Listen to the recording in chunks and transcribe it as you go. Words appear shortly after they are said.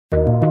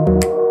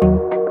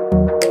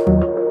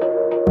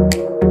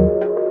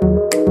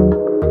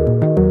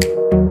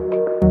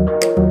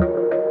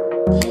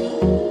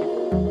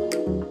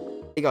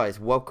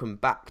welcome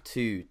back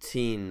to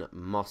Teen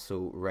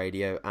Muscle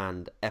Radio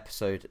and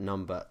episode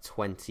number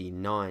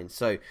 29.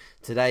 So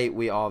today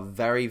we are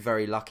very,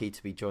 very lucky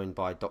to be joined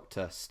by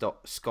Dr.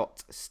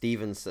 Scott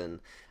Stevenson.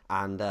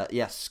 And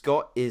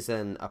Scott is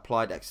an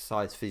applied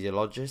exercise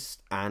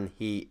physiologist and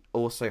he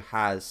also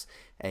has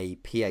a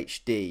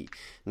PhD.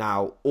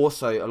 Now,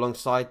 also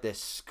alongside this,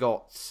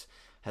 Scott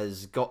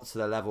has got to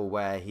the level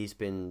where he's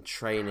been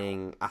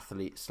training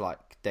athletes like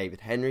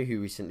David Henry,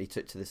 who recently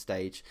took to the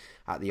stage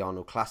at the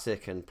Arnold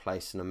Classic and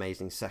placed an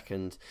amazing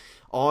second.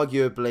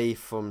 Arguably,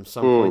 from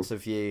some points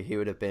of view, he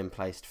would have been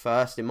placed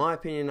first. In my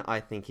opinion, I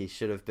think he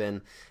should have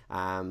been.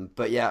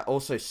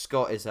 Also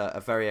Scott is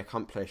a very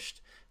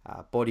accomplished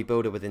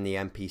bodybuilder within the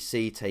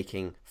NPC,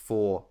 taking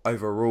 4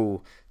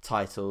 overall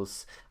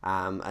titles.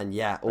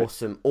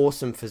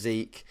 Awesome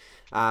physique.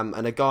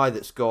 And a guy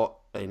that's got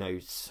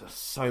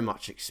so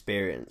much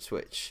experience,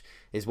 which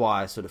is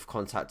why I sort of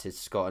contacted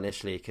Scott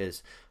initially,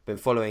 because I've been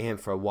following him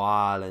for a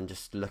while and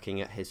just looking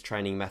at his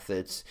training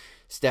methods.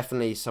 It's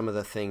definitely, some of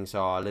the things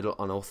are a little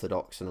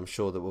unorthodox, and I'm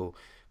sure that we'll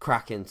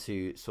crack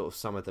into sort of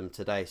some of them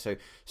today. So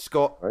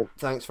Scott,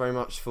 Thanks very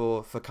much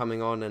for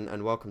coming on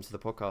and welcome to the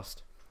podcast.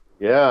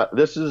 Yeah,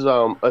 this is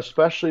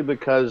especially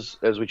because,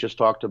 as we just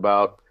talked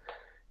about,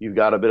 you've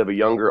got a bit of a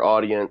younger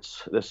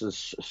audience. This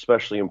is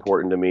especially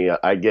important to me.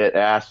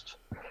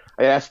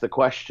 I ask the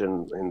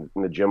question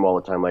in the gym all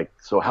the time, like,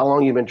 so how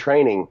long have you been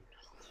training?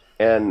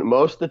 And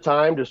most of the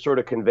time, to sort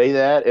of convey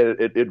that,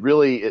 it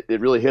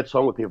really hits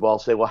home with people. I'll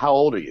say, well, how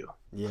old are you?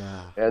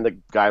 Yeah. And the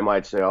guy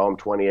might say, oh, I'm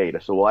 28. I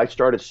said, well, I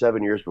started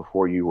 7 years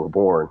before you were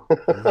born.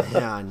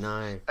 Yeah, I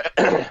know.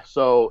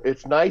 So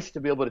it's nice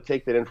to be able to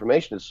take that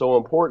information. It's so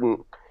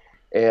important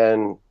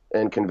and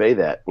convey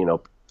that,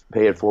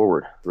 pay it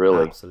forward,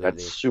 really. Absolutely.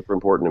 That's super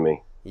important to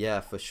me.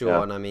 Yeah, for sure.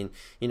 Yeah. And I mean,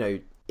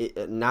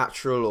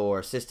 natural or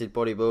assisted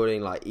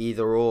bodybuilding, like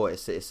either or,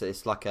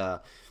 it's like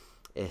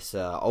it's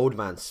a old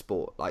man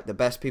sport. Like the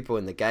best people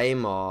in the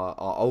game are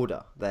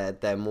older.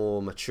 They're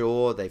more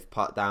mature. They've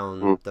put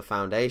down the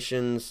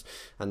foundations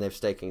and they've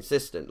stayed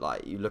consistent.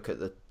 Like you look at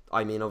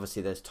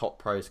obviously there's top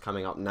pros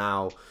coming up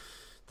now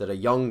that are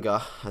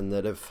younger and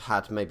that have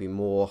had maybe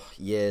more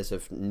years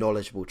of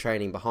knowledgeable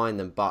training behind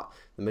them, but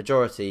the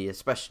majority,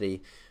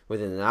 especially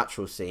within the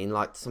natural scene,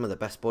 like some of the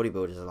best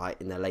bodybuilders are like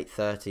in their late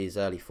 30s,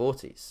 early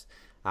 40s.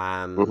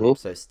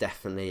 So it's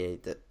definitely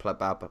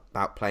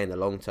about playing the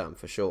long term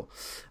for sure.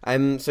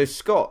 So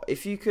Scott,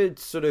 if you could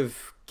sort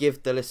of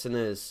give the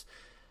listeners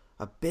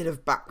a bit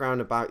of background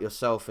about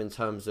yourself in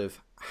terms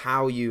of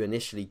how you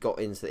initially got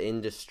into the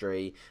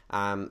industry,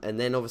 and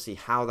then obviously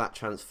how that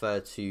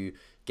transferred to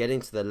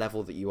getting to the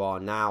level that you are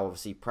now,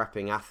 obviously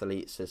prepping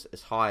athletes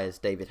as high as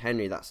David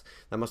Henry. That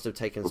must have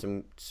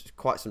taken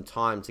quite some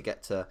time to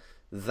get to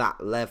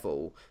that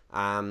level,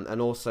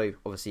 and also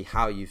obviously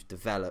how you've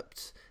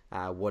developed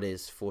what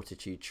is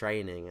fortitude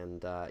training.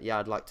 And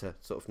I'd like to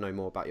sort of know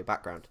more about your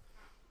background.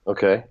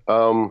 Okay.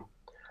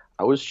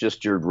 I was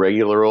just your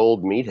regular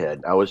old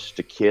meathead. I was just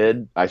a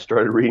kid. I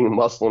started reading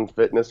Muscle and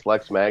Fitness,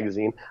 Flex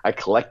magazine. I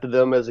collected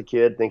them as a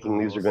kid, thinking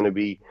these are going to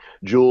be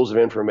jewels of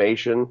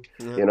information.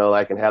 Yeah.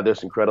 I can have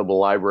this incredible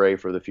library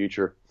for the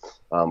future.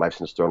 I've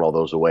since thrown all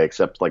those away,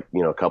 except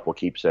a couple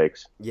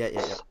keepsakes. Yeah.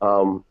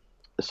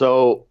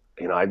 So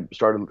I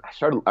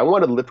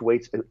wanted to lift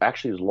weights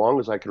actually as long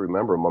as I could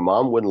remember. My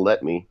mom wouldn't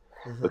let me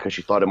because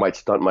she thought it might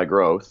stunt my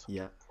growth.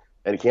 Yeah.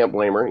 And you can't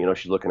blame her.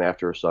 She's looking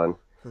after her son.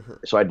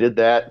 So I did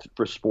that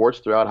for sports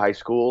throughout high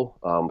school,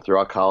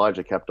 throughout college.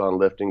 I kept on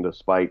lifting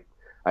despite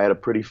I had a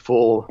pretty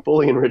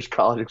fully enriched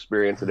college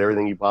experience and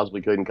everything you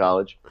possibly could in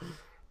college.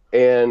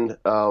 And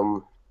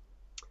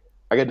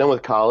I got done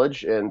with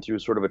college, and through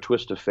sort of a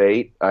twist of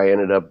fate, I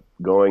ended up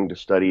going to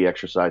study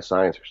exercise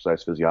science,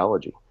 exercise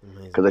physiology,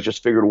 because I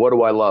just figured, what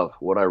do I love?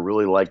 What I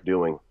really like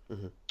doing?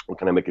 What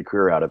can I make a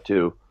career out of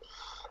too?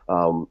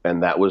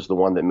 And that was the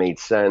one that made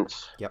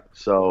sense. Yep.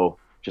 So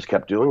just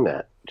kept doing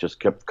that.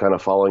 Just kept kind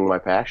of following my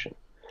passion.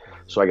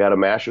 So I got a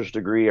master's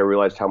degree. I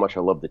realized how much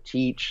I love to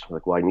teach.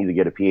 Like, well, I need to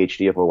get a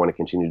PhD if I want to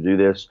continue to do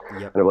this.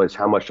 Yep. And I realized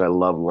how much I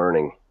love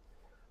learning.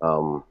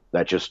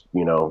 That just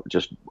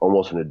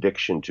almost an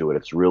addiction to it.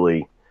 It's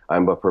really,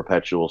 I'm a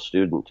perpetual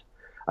student.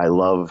 I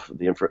love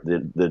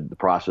the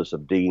process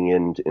of digging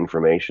into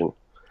information.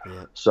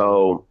 Yep.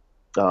 So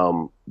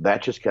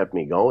that just kept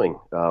me going.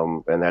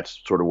 And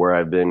that's sort of where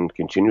I've been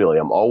continually.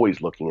 I'm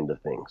always looking into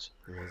things.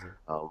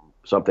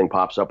 Something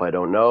pops up I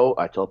don't know.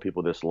 I tell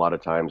people this a lot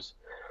of times.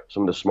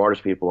 Some of the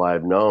smartest people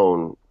I've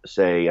known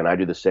say, and I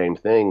do the same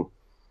thing,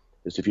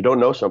 is if you don't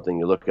know something,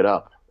 you look it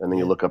up. And then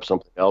you look up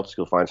something else,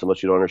 you'll find something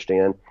else you don't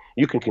understand.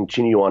 You can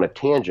continue on a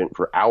tangent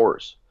for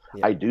hours.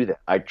 Yeah. I do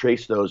that. I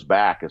trace those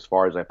back as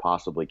far as I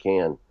possibly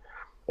can,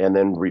 and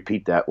then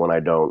repeat that when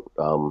I don't,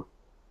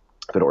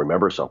 if I don't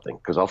remember something,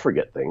 because I'll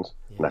forget things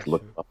and I have to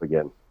look them up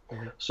again.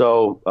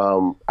 So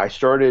I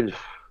started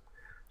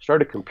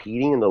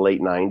competing in the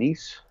late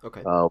 90s.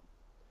 Okay.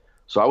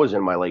 So I was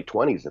in my late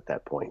 20s at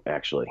that point,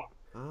 actually.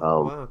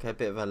 Oh wow, okay, a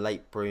bit of a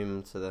late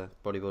broom to the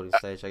bodybuilding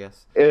stage, I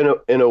guess.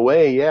 In a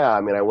way, yeah. I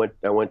mean,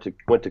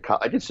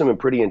 I did some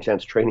pretty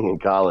intense training in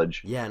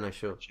college. Yeah, no,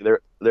 sure.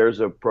 There's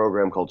a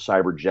program called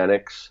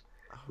Cybergenics,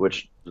 Oh,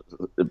 which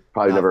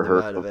probably I've never never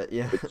heard heard of of. it.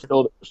 Yeah. It's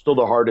still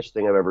the hardest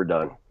thing I've ever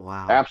done.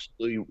 Wow.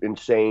 Absolutely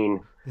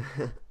insane.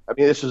 I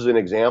mean, this is an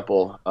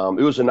example.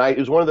 It was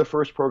one of the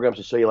first programs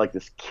to say like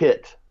this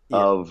kit Yeah.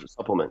 of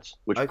supplements,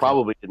 which Okay.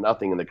 probably did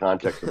nothing in the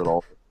context of it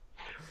all.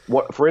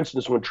 For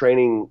instance, when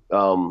training,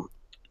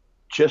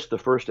 just the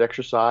first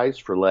exercise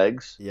for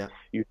legs, Yeah.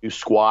 you do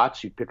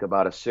squats. You pick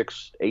about a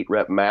 6-8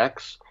 rep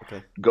max.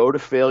 Okay. Go to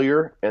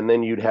failure, and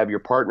then you'd have your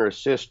partner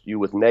assist you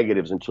with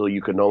negatives until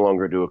you could no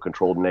longer do a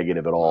controlled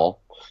negative at Wow. all.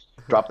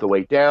 Drop the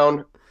weight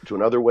down to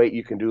another weight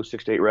you can do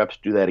 6 to 8 reps.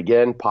 Do that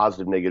again,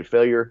 positive negative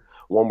failure.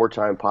 One more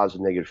time,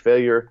 positive negative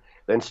failure.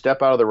 Then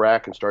step out of the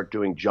rack and start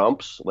doing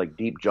jumps, like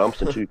deep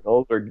jumps until you no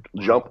longer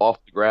Wow. jump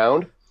off the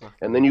ground.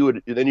 And Fucking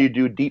then you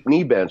do deep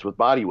knee bends with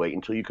body weight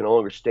until you can no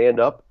longer stand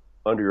up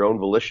under your own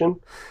volition.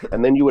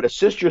 And then you would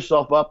assist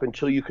yourself up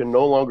until you can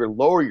no longer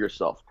lower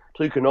yourself,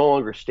 until you can no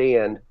longer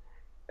stand.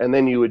 And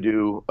then you would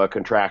do a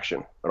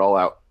contraction, an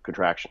all-out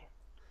contraction.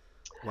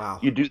 wow.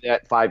 You do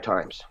that 5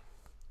 times,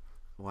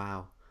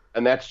 Wow.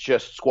 and that's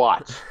just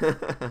squats.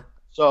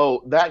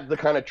 So that's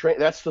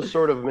the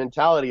sort of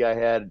mentality I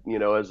had,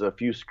 as a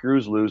few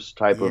screws loose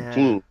type of Yeah.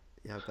 teen.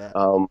 Yeah, I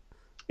bet.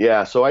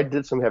 Yeah, so I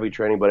did some heavy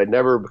training, but I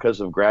never,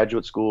 because of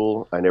graduate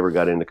school, I never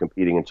got into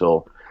competing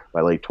until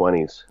my late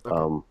 20s.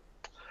 Okay.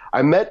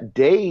 I met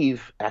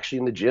Dave actually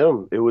in the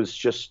gym. It was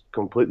just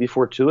completely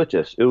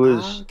fortuitous. It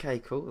was, Okay,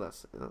 cool.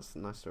 That's a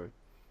nice story.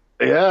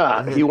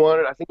 yeah, he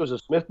wanted, I think it was a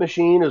Smith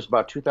machine. It was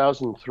about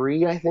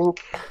 2003, I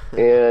think.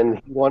 And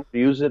he wanted to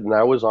use it, and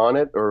I was on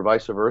it, or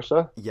vice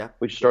versa. Yeah.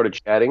 We just started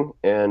chatting,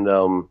 and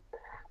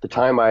the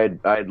time I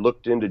had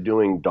looked into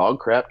doing dog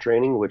crap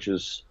training, which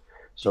is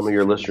some of DC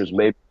your training. listeners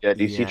may yeah,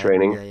 DC Yeah,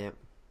 training. yeah, yeah.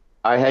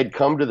 I had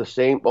come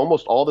to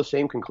almost all the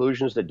same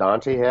conclusions that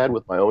Dante had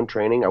with my own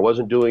training. I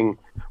wasn't doing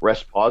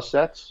rest pause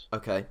sets.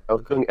 Okay. I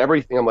was Okay. doing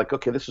everything. I'm like,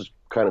 okay, this is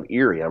kind of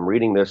eerie. I'm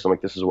reading this. I'm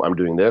like, this is what I'm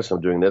doing. This.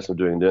 I'm doing this. I'm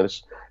doing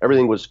this.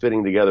 Everything was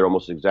fitting together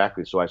almost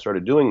exactly. So I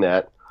started doing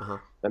that, Uh-huh.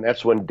 and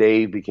that's when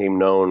Dave became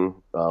known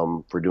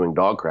for doing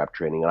dog crap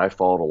training, and I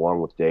followed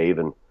along with Dave,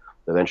 and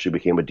eventually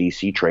became a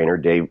DC trainer.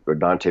 Dave or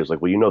Dante was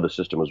like, well, you know the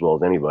system as well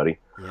as anybody.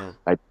 Yeah.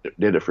 I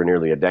did it for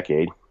nearly a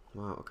decade.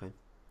 Wow. Okay.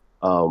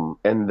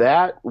 And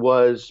that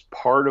was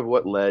part of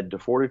what led to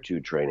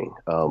fortitude training.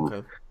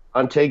 Okay.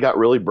 Ante got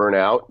really burnt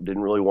out,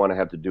 didn't really want to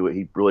have to do it.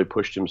 He really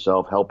pushed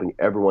himself, helping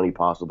everyone he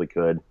possibly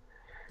could.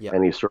 Yeah.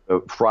 And he sort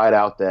of fried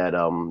out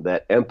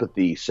that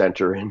empathy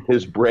center in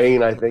his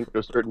brain, I think, to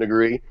a certain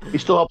degree. He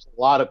still helps a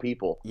lot of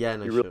people. Yeah.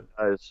 No, He sure. really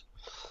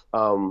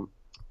does.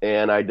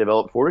 And I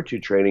developed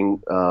fortitude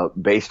training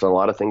based on a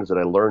lot of things that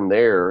I learned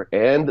there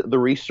and the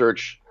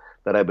research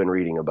that I've been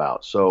reading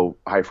about. So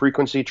high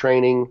frequency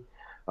training,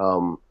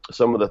 some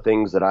of the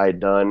things that I had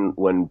done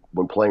when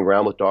playing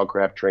around with dog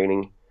crap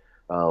training,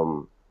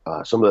 some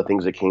of the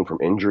things that came from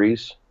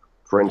injuries.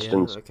 For Yeah.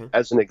 instance, Okay.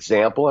 as an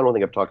example, I don't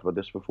think I've talked about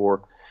this before.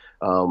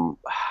 I don't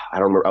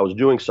remember. I was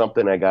doing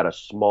something. I got a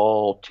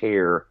small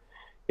tear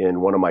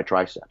in one of my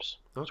triceps.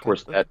 Of Okay.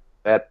 course, Okay.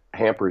 that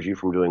hampers you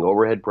from doing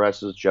overhead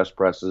presses, chest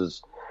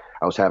presses.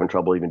 I was having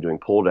trouble even doing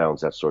pull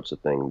downs, that sorts of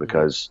thing,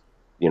 because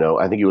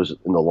I think it was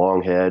in the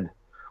long head,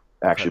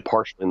 actually Okay.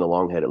 partially in the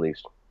long head at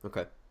least.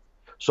 Okay.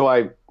 So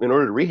in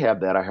order to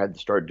rehab that, I had to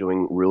start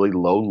doing really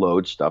low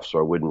load stuff so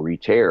I wouldn't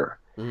re-tear.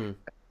 Mm.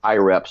 High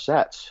rep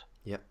sets.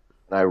 Yep.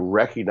 And I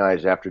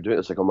recognized after doing it,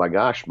 it's like, oh my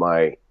gosh,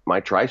 my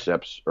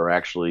triceps are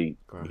actually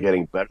Growing.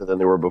 getting better than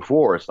they were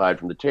before, aside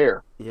from the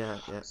tear. Yeah.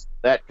 Yeah.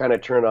 That kind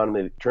of turned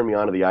me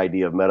on to the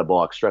idea of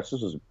metabolic stress.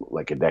 This was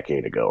like a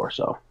decade ago or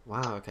so.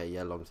 Wow. Okay.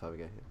 Yeah. Long time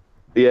ago.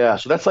 Yeah,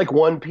 so that's like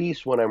one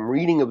piece when I'm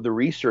reading of the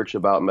research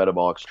about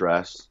metabolic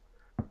stress,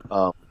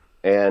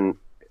 and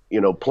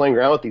playing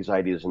around with these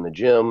ideas in the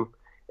gym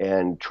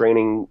and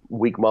training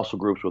weak muscle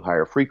groups with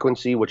higher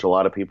frequency, which a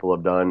lot of people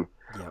have done.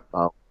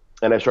 Yep.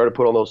 And I started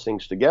putting all those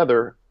things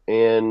together,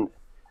 and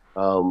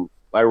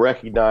I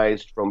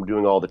recognized from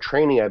doing all the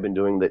training I've been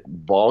doing that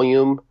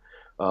volume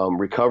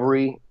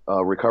recovery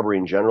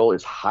in general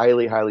is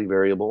highly, highly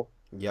variable.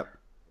 Yep.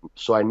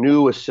 So I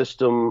knew a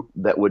system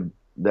that would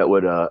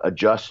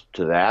adjust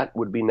to that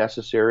would be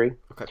necessary.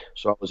 Okay.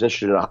 So I was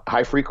interested in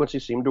high frequency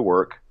seemed to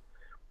work.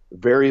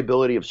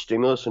 Variability of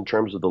stimulus in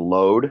terms of the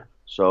load.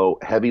 So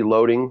heavy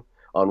loading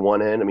on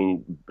one end. I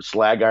mean,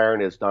 slag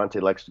iron, as Dante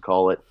likes to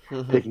call it,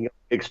 Mhm. picking up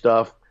big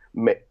stuff,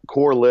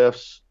 core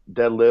lifts,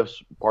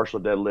 deadlifts, partial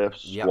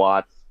deadlifts, Yep.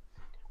 squats,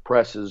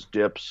 presses,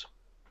 dips,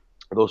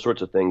 those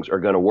sorts of things are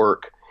going to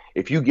work.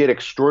 If you get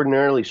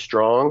extraordinarily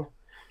strong,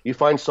 you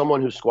find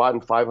someone who's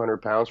squatting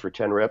 500 pounds for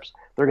 10 reps,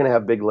 they're going to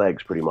have big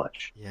legs pretty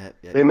much. Yeah.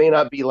 Yeah. They may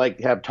not be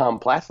have Tom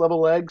Platz level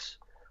legs,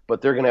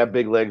 but they're going to have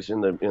big legs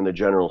in the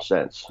general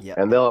sense. Yeah.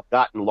 And they'll have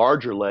gotten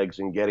larger legs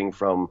in getting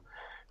from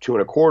 2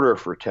 1/4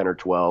 for 10 or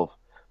 12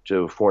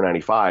 to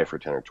 495 for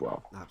 10 or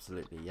 12.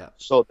 Absolutely, yeah.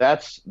 So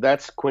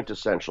that's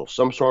quintessential.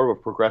 Some sort of a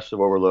progressive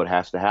overload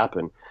has to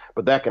happen,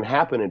 but that can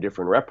happen in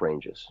different rep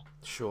ranges.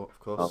 Sure,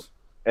 of Um, course.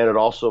 and it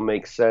also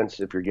makes sense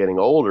if you're getting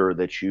older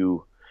that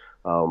you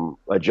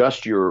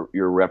adjust your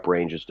rep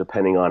ranges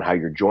depending on how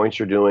your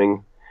joints are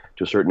doing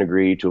to a certain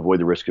degree to avoid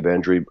the risk of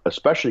injury,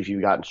 especially if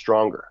you've gotten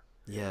stronger.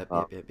 Yeah,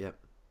 Uh, yep.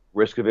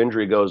 Risk of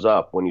injury goes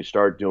up when you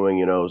start doing,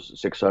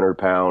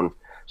 600-pound,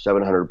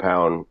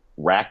 700-pound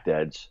rack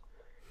deads,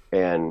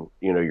 and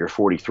you're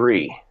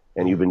 43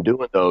 and you've been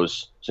doing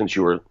those since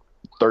you were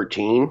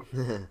 13,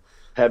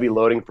 heavy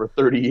loading for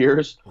 30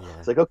 years. Yeah,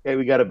 It's like, okay,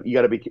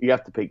 you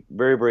have to pay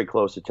very, very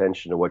close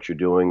attention to what you're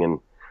doing and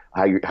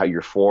how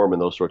your form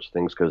and those sorts of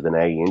things, because the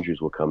nagging injuries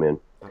will come in.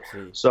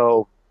 absolutely.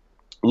 So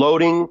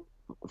loading,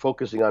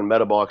 focusing on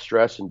metabolic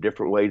stress and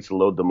different ways to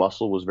load the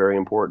muscle was very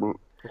important.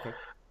 Okay,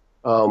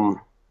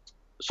 Um,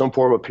 some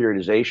form of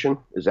periodization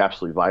is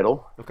absolutely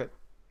vital. okay.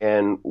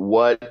 And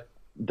what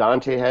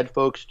Dante had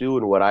folks do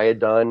and what I had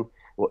done,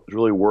 what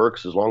really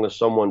works, as long as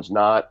someone's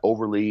not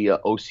overly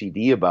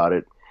OCD about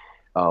it,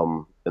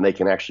 and they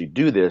can actually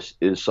do this,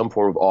 is some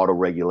form of auto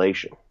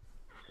regulation.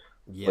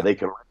 Where Yeah, they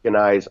can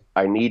recognize,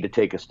 I need to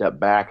take a step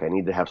back. I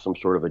need to have some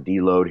sort of a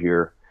deload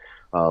here.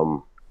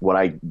 What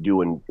I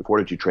do in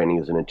fortitude training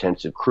is an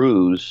intensive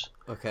cruise,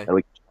 okay. and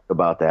we can talk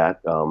about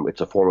that.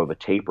 It's a form of a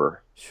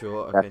taper.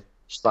 Sure, That okay.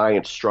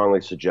 science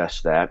strongly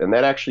suggests that, and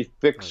that actually I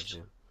fixed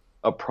see.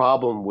 a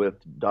problem with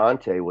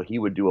Dante. Well, he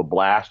would do a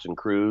blast and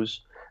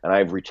cruise, and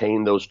I've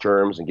retained those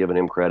terms and given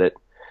him credit.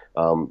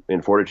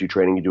 In fortitude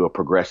training, you do a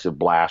progressive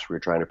blast where you're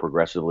trying to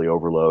progressively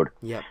overload,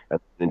 Yep. an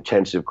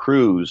intensive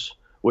cruise,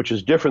 which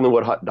is different than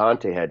what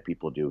Dante had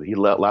people do. He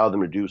allowed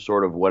them to do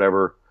sort of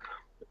whatever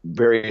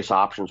various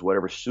options,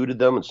 whatever suited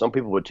them, and some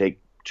people would take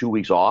 2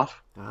 weeks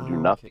off, do Ah,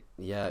 nothing,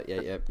 okay.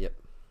 Yeah, yep.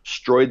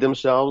 destroyed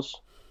themselves.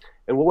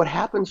 And what would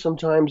happen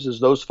sometimes is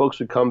those folks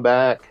would come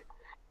back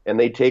and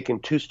they'd taken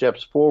 2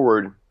 steps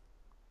forward,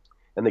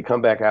 and they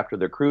come back after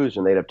their cruise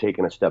and they'd have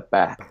taken a step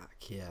back, Back,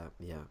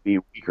 yeah. be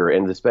weaker,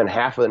 and to spend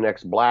half of the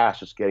next blast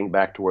just getting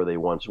back to where they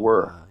once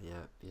were. Yeah.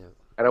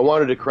 And I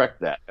wanted to correct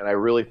that, and I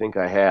really think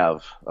I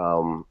have,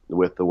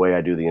 with the way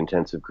I do the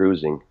intensive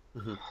cruising.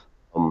 Hmm.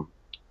 Um,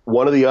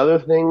 One of the other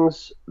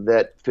things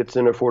that fits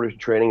into fortitude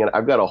training, and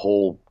I've got a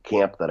whole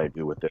camp that I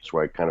do with this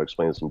where I kind of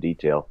explain this in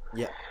detail,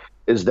 Yeah,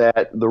 is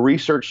that the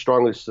research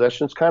strongly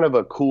suggests, it's kind of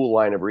a cool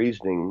line of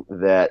reasoning,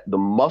 that the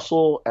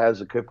muscle has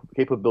a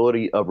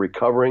capability of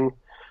recovering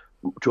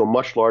to a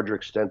much larger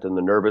extent than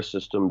the nervous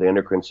system, the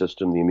endocrine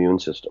system, the immune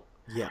system.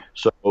 yeah.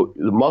 So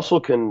the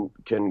muscle can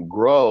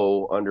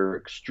grow under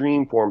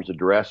extreme forms of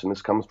duress, and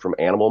this comes from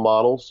animal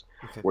models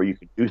Okay. where you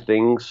can do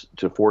things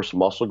to force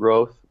muscle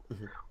growth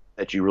Hmm.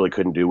 that you really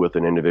couldn't do with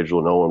an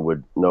individual.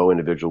 No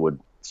individual would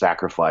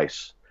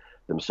sacrifice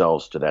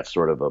themselves to that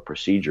sort of a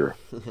procedure.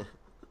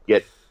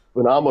 Get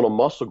phenomenal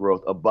muscle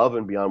growth above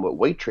and beyond what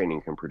weight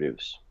training can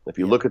produce. If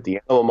you Yeah. look at the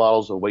animal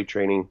models of weight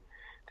training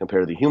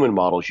compared to the human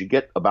models, you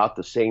get about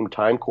the same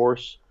time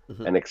course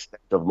Hmm. and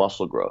extent of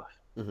muscle growth.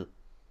 Hmm.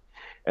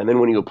 And then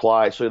when you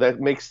apply, so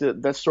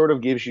that sort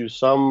of gives you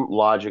some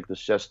logic that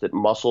suggests that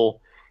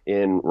muscle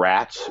in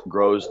rats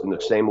grows in the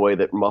same way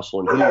that muscle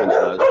in humans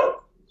does.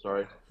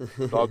 Sorry,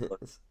 dog.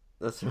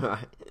 That's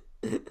right.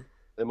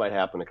 It might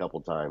happen a couple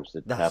times.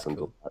 It That's happens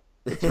cool. a lot.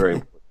 It's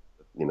very,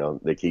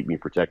 they keep me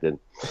protected.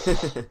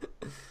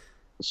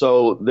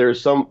 So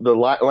there's the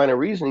line of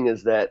reasoning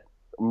is that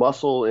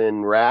muscle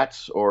in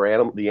rats or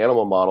the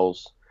animal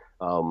models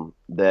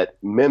that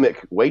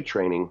mimic weight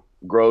training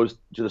grows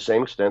to the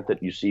same extent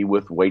that you see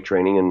with weight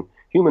training in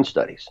human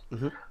studies.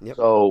 Hmm. Yep.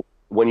 So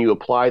when you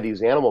apply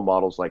these animal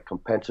models like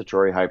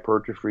compensatory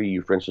hypertrophy,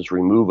 you, for instance,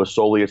 remove a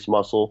soleus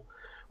muscle,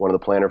 one of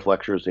the plantar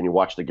flexors, and you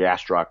watch the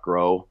gastroc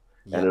grow,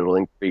 and Yep. it'll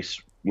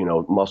increase,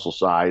 muscle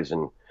size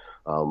and,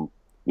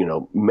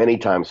 many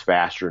times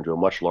faster and to a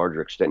much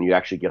larger extent. You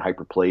actually get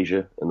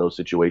hyperplasia in those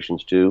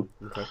situations too.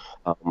 Okay.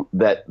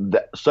 That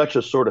such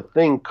a sort of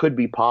thing could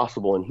be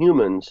possible in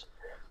humans,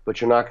 but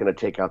you're not going to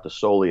take out the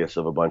soleus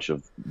of a bunch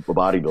of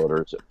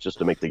bodybuilders just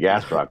to make the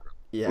gastroc.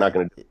 Yeah. Not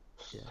going to.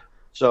 Yeah.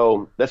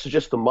 So that's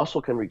just the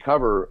muscle can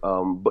recover,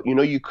 but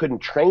you couldn't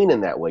train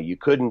in that way. You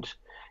couldn't,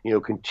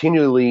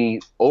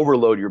 continually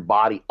overload your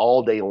body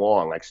all day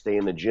long, like stay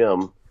in the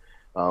gym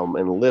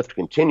and lift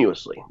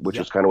continuously, which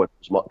Yep. is kind of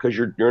what, because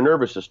your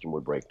nervous system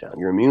would break down,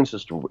 your immune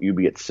system, you'd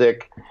get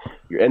sick,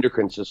 your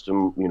endocrine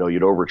system,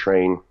 you'd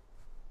overtrain.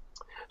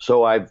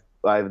 So I've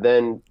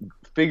then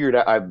figured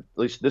out, at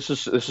least this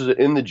is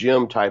in the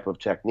gym type of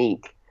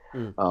technique,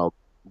 Mm.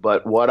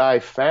 but what I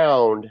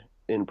found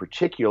in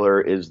particular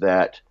is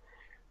that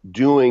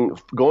going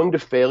to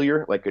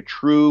failure, like a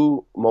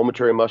true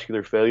momentary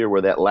muscular failure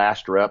where that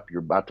last rep you're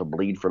about to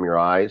bleed from your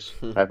eyes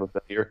type of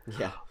failure,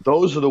 Yeah.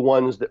 those are the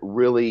ones that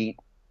really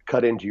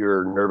cut into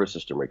your nervous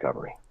system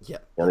recovery Yeah.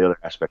 and the other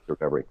aspect of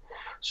recovery.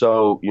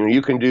 So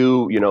you can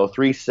do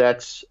 3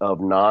 sets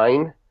of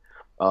 9,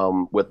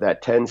 with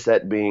that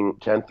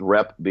 10th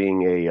rep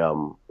being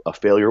a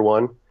failure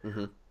one,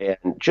 Hmm. and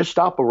just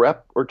stop a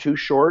rep or two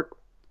short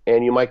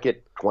and you might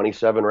get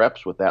 27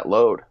 reps with that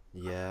load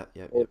Yeah,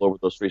 yeah, yeah. over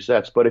those 3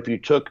 sets. But if you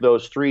took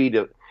those three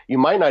to, you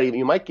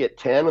might get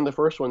 10 in the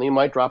first one, then you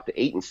might drop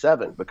to 8 and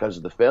 7 because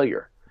of the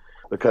failure,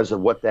 because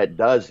of what that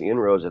does, the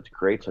inroads that it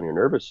creates on your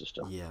nervous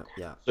system. Yeah,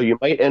 yeah. So you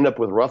might end up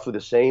with roughly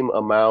the same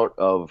amount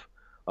of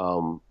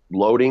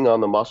loading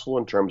on the muscle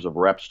in terms of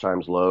reps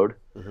times load,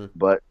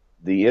 but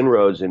the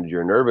inroads into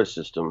your nervous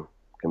system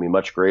can be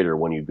much greater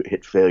when you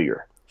hit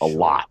failure a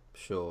lot.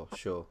 Sure.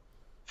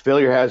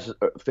 Failure has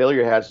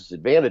its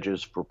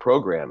advantages for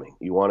programming.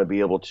 You want to be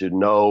able to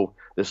know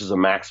this is a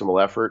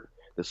maximal effort.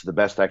 This is the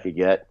best I could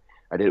get.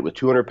 I did it with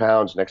 200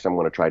 pounds. Next time I'm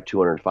going to try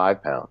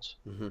 205 pounds.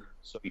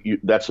 So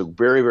that's a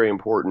very, very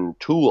important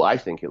tool, I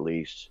think, at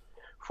least,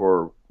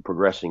 for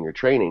progressing your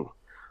training.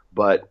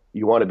 But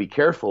you want to be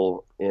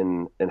careful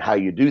in how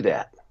you do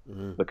that,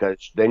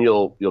 because then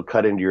you'll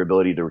cut into your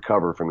ability to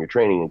recover from your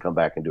training and come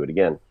back and do it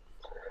again.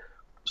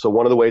 So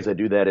one of the ways I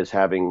do that is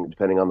having,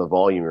 depending on the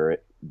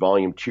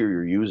volume tier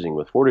you're using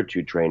with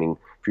fortitude training,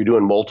 if you're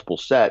doing multiple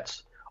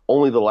sets,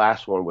 only the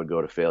last one would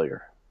go to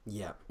failure.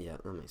 Yeah,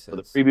 that makes sense. So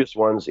the previous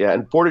ones,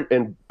 and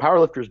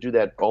powerlifters do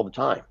that all the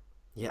time.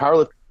 Yeah.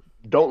 Powerlifters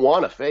don't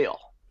want to fail.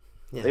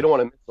 Yeah. They don't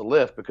want to miss a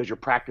lift because you're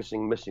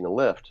practicing missing a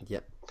lift.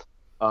 Yep.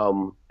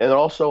 And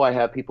also I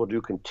have people do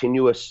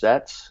continuous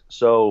sets.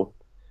 So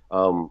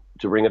to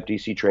bring up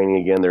DC training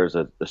again, there's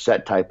a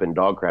set type in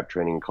dog crap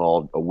training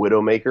called a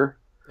widowmaker.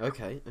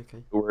 Okay.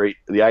 Where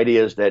the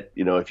idea is that,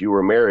 if you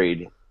were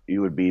married,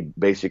 you would be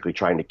basically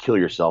trying to kill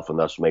yourself and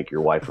thus make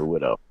your wife a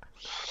widow.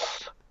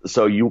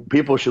 So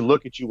people should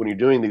look at you when you're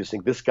doing these,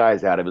 think this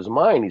guy's out of his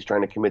mind. He's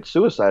trying to commit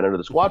suicide under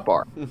the squat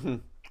bar.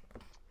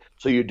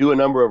 So you do a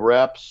number of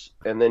reps,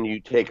 and then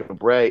you take a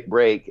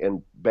break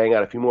and bang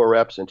out a few more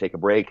reps and take a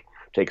break,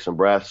 take some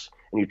breaths,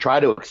 and you try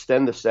to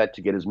extend the set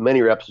to get as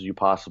many reps as you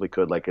possibly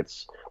could, like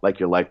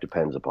your life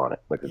depends upon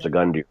it, like it's a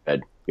gun to your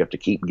head. You have to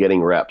keep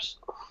getting reps.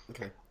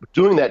 Okay. But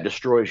doing that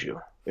destroys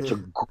you. It's a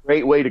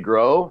great way to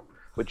grow,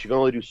 but you can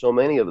only do so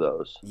many of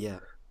those. Yeah.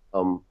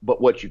 But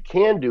what you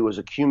can do is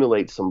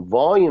accumulate some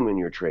volume in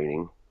your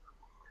training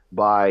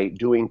by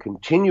doing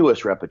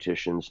continuous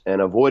repetitions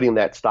and avoiding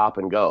that stop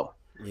and go.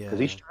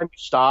 Because each time you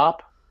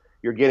stop,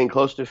 you're getting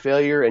close to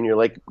failure, and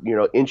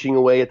you're inching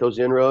away at those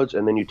inroads,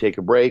 and then you take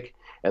a break,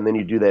 and then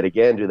you do that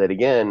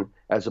again,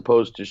 as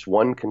opposed to just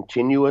one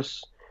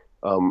continuous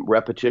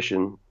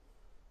repetition,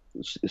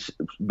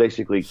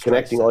 basically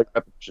connecting all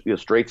your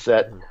straight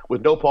set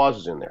with no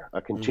pauses in there,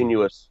 a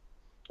continuous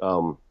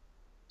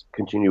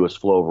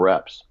flow of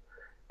reps.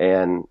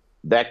 And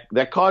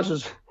that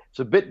causes, it's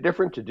a bit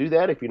different to do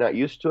that if you're not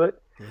used to it,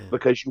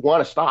 because you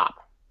want to stop.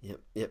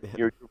 Yep.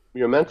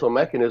 Your mental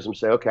mechanism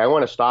say, okay, I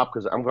want to stop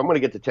because I'm going to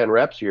get to 10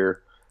 reps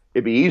here.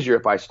 It'd be easier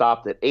if I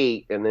stopped at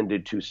 8 and then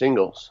did 2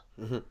 singles.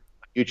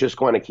 You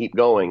just want to keep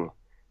going.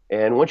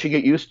 And once you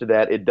get used to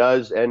that, it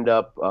does end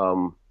up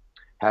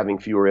having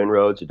fewer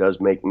inroads. It does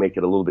make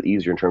it a little bit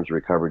easier in terms of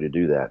recovery to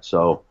do that.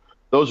 So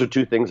those are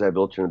two things I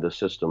built into the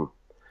system.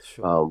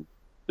 Sure.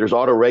 There's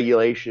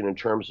auto-regulation in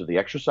terms of the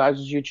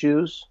exercises you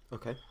choose.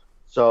 Okay.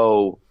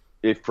 So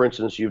if, for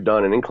instance, you've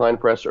done an incline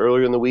press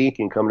earlier in the week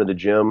and come to the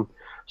gym,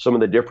 some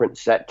of the different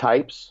set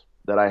types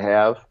that I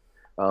have,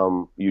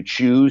 you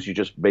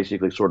just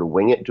basically sort of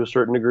wing it to a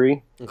certain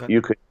degree. Okay.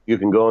 You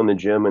can go in the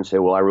gym and say,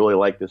 well, I really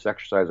like this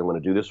exercise. I'm going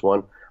to do this one.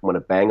 I'm going to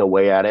bang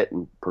away at it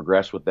and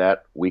progress with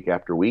that week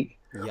after week.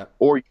 Yep.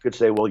 Or you could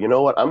say, well, you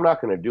know what? I'm not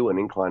going to do an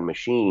incline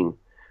machine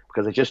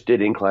because I just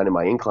did incline and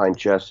my incline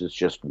chest is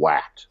just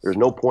whacked. There's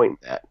no point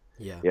in that.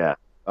 Yeah.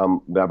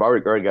 I've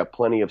already got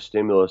plenty of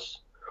stimulus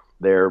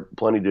there,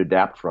 plenty to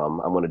adapt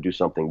from. I'm going to do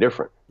something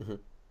different.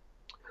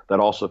 That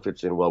also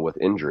fits in well with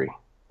injury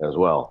as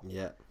well.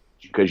 Yeah.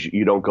 Because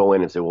you don't go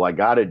in and say, well, I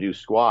got to do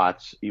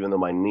squats even though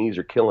my knees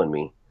are killing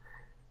me.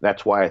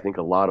 That's why I think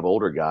a lot of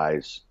older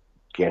guys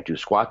can't do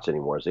squats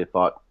anymore. Is they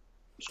thought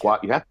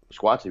you have to do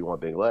squats if you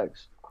want big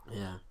legs.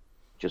 Yeah.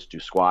 Just do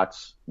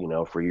squats,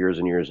 for years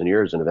and years and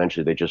years, and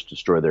eventually they just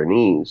destroy their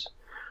knees.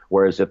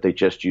 Whereas if they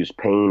just use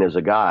pain as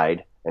a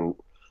guide, and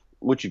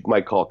which you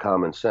might call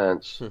common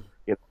sense,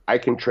 I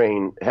can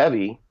train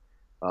heavy,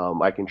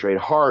 I can train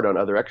hard on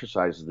other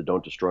exercises that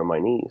don't destroy my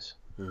knees.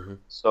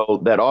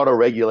 So that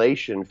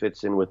auto-regulation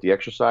fits in with the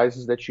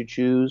exercises that you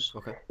choose.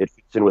 Okay. It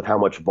fits in with how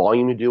much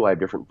volume you do. I have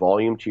different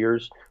volume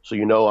tiers. So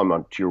I'm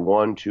on tier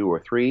 1, 2, or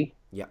 3.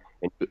 Yeah.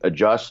 And you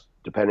adjust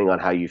depending on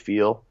how you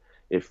feel.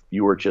 If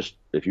you were just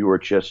had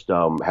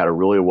a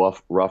really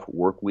rough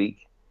work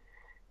week,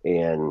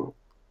 and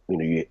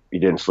you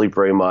didn't sleep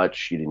very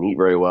much, you didn't eat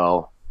very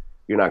well,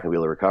 you're not going to be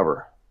able to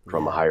recover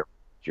from a higher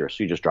tier.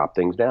 So you just drop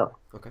things down.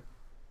 Okay.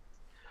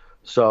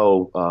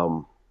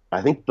 So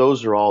I think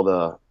those are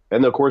all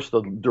and of course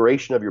the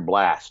duration of your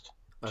blast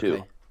too.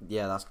 Okay.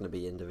 Yeah, that's going to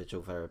be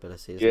individual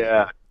variability. Isn't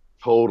Yeah, it?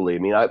 totally. I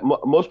mean,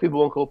 most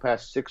people won't go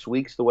past 6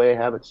 weeks the way I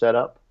have it set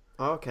up.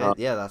 Oh, okay.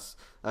 Yeah,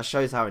 that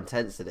shows how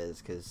intense it is,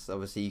 because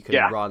obviously you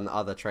can run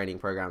other training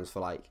programs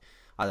for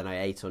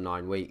 8 or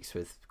 9 weeks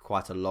with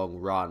quite a long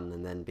run,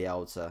 and then be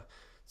able to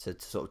to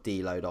sort of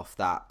deload off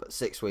that. But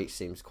 6 weeks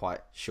seems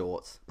quite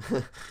short.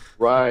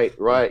 Right,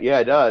 right. Yeah,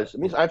 it does. I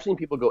mean, I've seen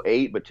people go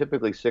 8, but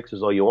typically 6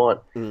 is all you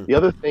want. Mm. The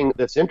other thing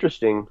that's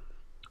interesting,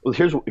 well,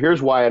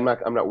 here's why I'm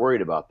not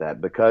worried about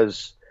that,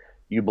 because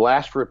you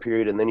blast for a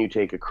period and then you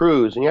take a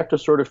cruise, and you have to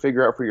sort of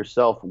figure out for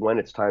yourself when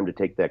it's time to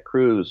take that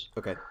cruise.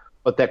 Okay.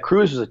 But that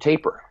cruise is a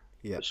taper.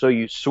 Yeah. So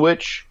you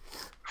switch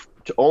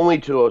only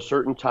to a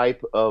certain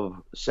type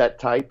of set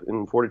type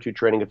in fortitude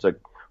training. It's a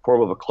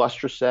form of a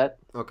cluster set.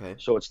 Okay.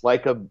 So it's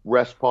like a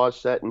rest pause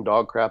set in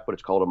dogcraft, but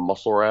it's called a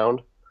muscle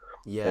round.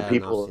 Yeah, and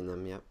people, I've seen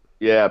them. Yep.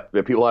 yeah,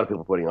 a lot of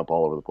people putting up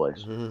all over the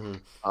place.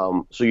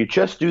 Mm-hmm. So you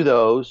just do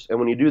those, and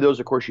when you do those,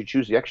 of course, you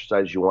choose the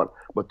exercise you want,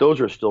 but those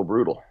are still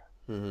brutal.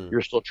 Mm-hmm.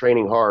 You're still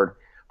training hard,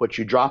 but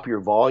you drop your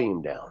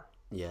volume down.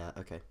 Yeah.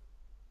 Okay.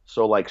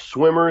 So like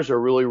swimmers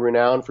are really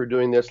renowned for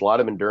doing this. A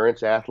lot of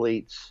endurance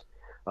athletes,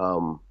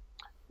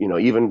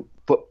 even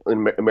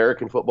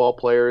American football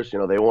players,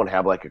 they won't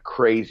have like a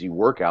crazy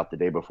workout the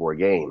day before a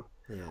game.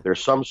 Yeah.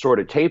 There's some sort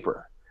of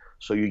taper,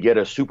 so you get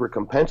a super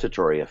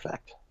compensatory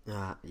effect.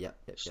 Yeah.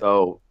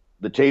 So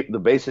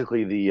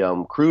basically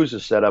the cruise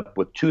is set up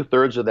with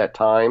 2/3 of that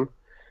time,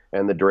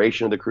 and the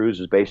duration of the cruise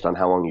is based on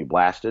how long you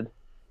blasted.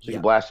 So if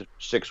you blasted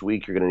for 6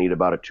 weeks, you're going to need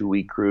about a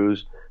 2-week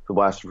cruise. If you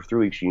blasted for 3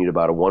 weeks, you need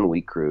about a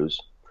 1-week cruise.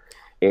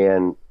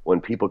 And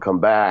when people come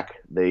back,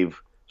 they've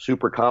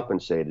super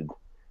compensated.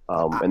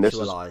 And this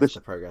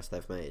the progress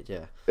they've made.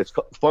 Yeah. It's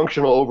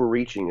functional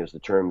overreaching is the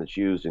term that's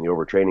used in the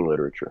overtraining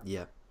literature.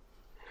 Yeah.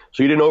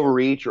 So you didn't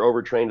overreach or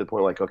overtrain to the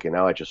point like, okay,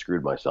 now I just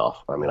screwed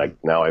myself. I mean,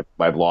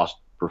 I've lost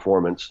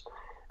performance,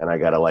 and I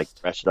got to like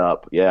rest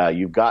up. Yeah,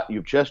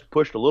 you've just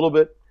pushed a little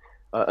bit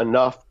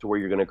enough to where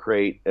you're going to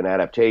create an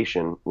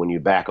adaptation when you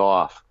back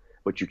off,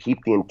 but you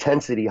keep the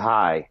intensity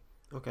high,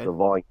 the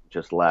volume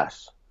just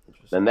less.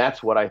 And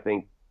that's what I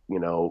think.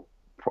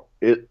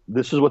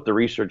 This is what the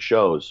research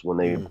shows when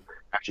they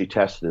actually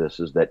tested this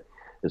is that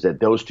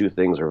those two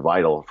things are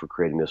vital for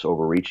creating this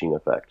overreaching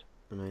effect.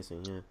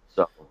 Amazing, yeah.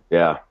 So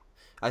yeah.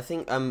 I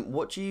think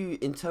what do you,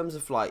 in terms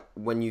of like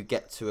when you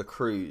get to a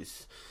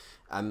cruise,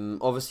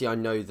 obviously I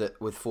know that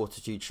with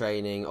fortitude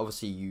training,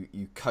 obviously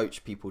you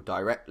coach people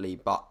directly,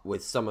 but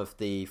with some of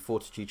the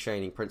fortitude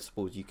training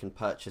principles you can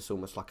purchase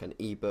almost like an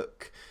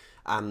ebook.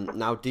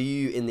 Now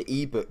in the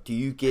ebook, do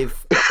you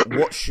give,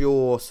 what's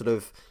your sort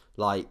of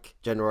like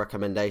general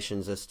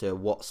recommendations as to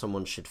what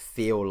someone should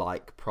feel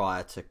like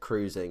prior to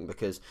cruising?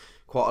 Because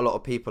quite a lot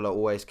of people are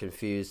always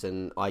confused,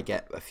 and I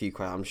get a few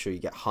questions, I'm sure you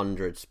get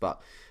hundreds,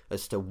 but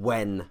as to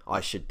when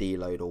I should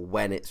deload or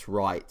when it's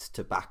right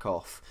to back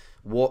off.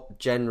 What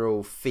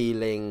general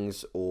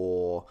feelings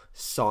or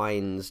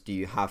signs do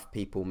you have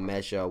people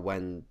measure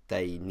when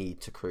they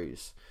need to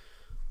cruise?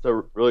 It's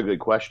a really good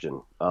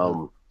question.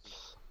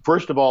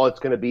 First of all,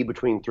 it's going to be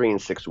between 3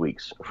 and 6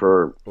 weeks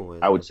for,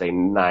 I would say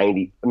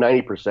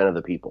 90% of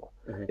the people,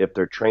 if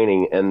they're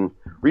training. And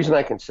the reason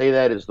I can say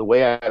that is the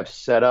way I've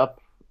set up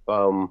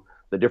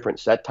the different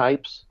set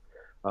types.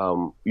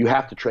 You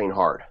have to train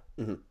hard.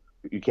 Mm-hmm.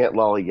 You can't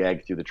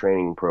lollygag through the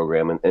training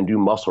program and do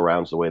muscle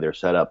rounds the way they're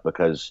set up,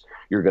 because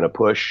you're going to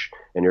push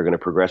and you're going to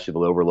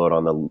progressively overload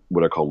on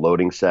what are called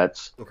loading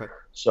sets. Okay.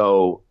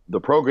 So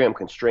the program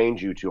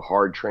constrains you to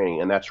hard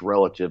training, and that's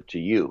relative to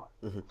you.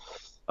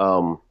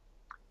 Mm-hmm.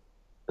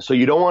 So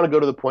you don't want to go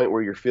to the point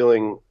where you're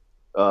feeling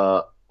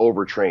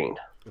overtrained.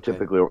 Okay.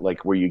 Typically,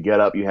 like where you get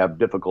up, you have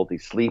difficulty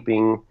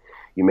sleeping,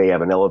 you may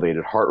have an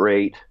elevated heart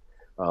rate.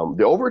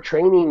 The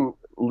overtraining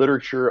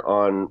literature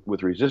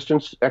with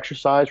resistance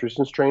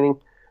training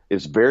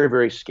is very,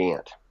 very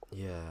scant.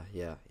 Yeah.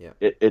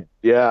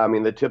 I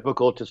mean, the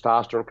typical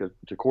testosterone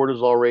to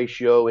cortisol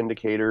ratio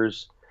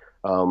indicators,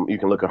 you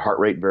can look at heart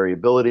rate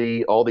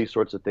variability, all these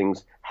sorts of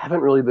things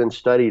haven't really been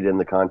studied in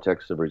the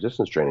context of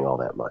resistance training all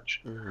that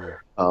much.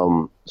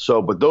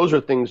 Mm-hmm. But those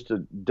are things to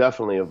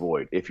definitely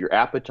avoid. If your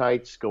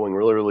appetite's going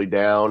really, really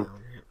down,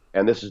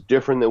 and this is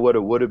different than what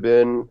it would have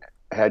been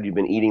had you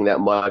been eating that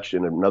much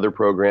in another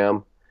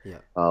program. Yeah.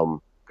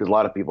 Because a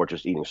lot of people are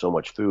just eating so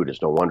much food,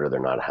 it's no wonder they're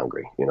not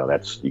hungry. You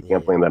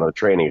can't blame that on the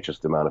training. It's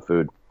just the amount of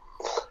food.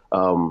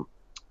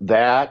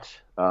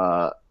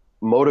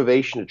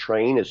 Motivation to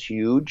train is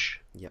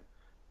huge. Yep.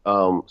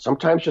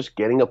 Sometimes just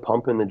getting a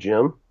pump in the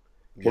gym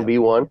can be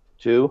one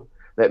too.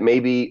 That may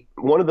be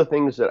one of the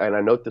things that, and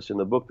I note this in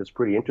the book, that's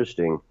pretty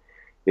interesting,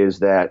 is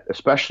that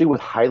especially with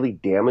highly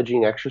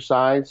damaging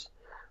exercise,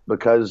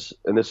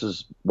 and this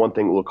is one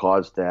thing that will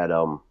cause that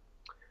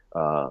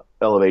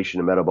elevation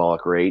in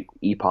metabolic rate,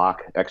 EPOC,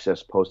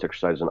 excess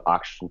post-exercise and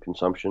oxygen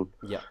consumption,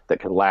 that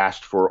can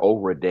last for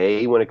over a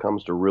day when it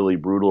comes to really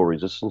brutal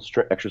resistance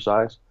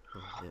exercise,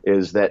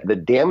 is that the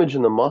damage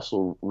in the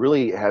muscle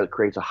really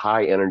creates a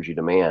high energy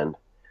demand,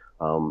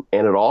 and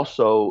it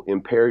also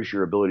impairs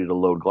your ability to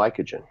load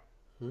glycogen.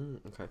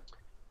 Okay.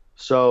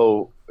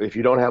 So if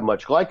you don't have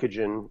much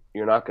glycogen,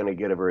 you're not going to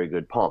get a very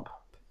good pump.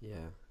 Yeah.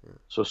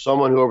 So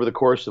someone who over the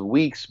course of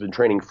weeks has been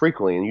training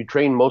frequently, and you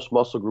train most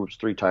muscle groups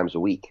 3 times a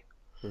week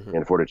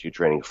in fortitude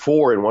training,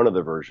 4 in one of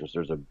the versions.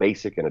 There's a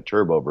basic and a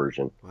turbo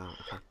version. Wow.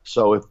 Okay.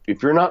 So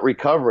if you're not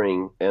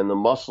recovering and the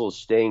muscle is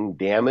staying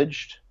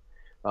damaged,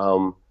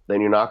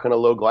 then you're not going to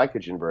load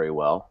glycogen very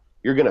well.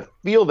 You're going to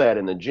feel that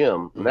in the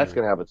gym, and that's Mm,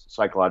 going to have a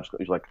psychological.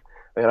 You're like,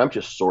 man, I'm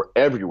just sore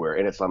everywhere,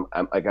 and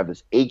I got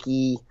this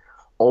achy,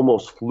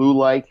 almost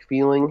flu-like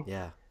feeling.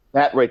 yeah,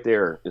 That right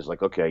there is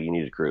like, okay, you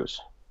need to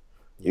cruise.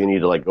 yeah. You need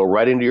to like go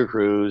right into your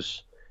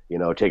cruise.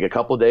 Take a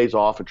couple of days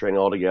off of training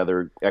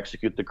altogether.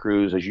 Execute the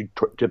cruise as you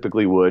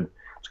typically would.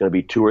 It's going to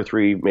be 2 or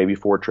 3, maybe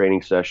 4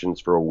 training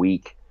sessions for a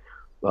week,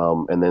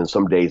 and then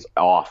some days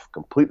off,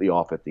 completely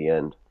off at the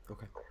end.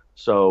 Okay.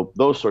 So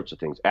those sorts of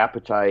things,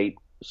 appetite,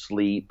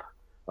 sleep.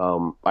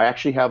 I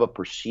actually have a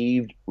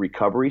perceived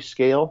recovery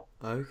scale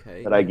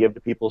Okay. that I Yeah. give to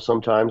people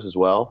sometimes as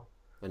well,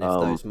 And if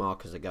um, those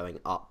markers are going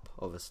up,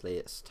 obviously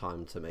it's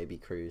time to maybe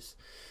cruise.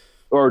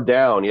 or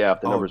down. Yeah, if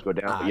the Oh, numbers go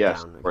down. But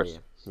yes, down. of Okay. course,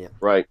 Yeah. Yeah.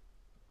 right.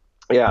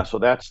 Yeah, so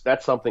that's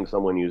something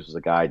someone uses as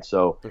a guide.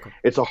 So Okay.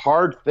 it's a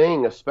hard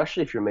thing,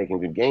 especially if you're making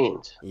good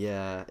gains.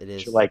 Yeah, it You're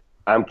is. like,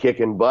 I'm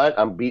kicking butt.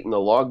 I'm beating the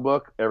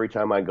logbook every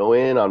time I go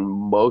in on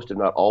most, if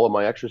not all, of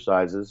my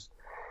exercises,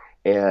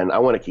 and I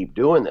want to keep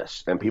doing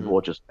this. And people Hmm.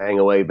 will just bang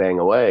away, bang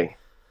away.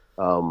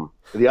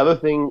 The other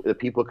thing that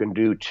people can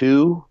do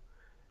too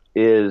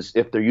is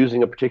if they're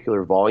using a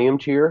particular volume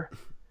tier,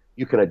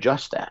 you can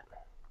adjust that.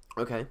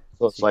 Okay.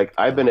 So it's So you can like pick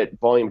I've that been up. at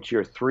volume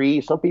tier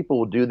 3. Some people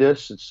will do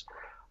this.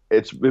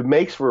 It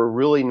makes for a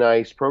really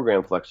nice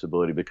program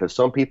flexibility because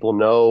some people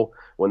know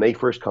when they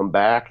first come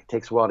back, it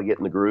takes a while to get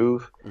in the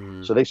groove.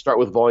 Hmm. So they start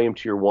with volume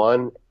tier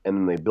 1 and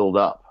then they build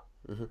up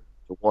Hmm.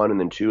 to 1 and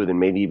then 2 and then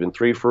maybe even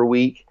 3 for a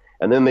week.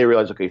 And then they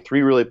realize, okay,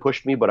 3 really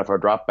pushed me, but if I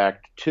drop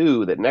back to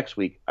 2, that next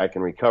week I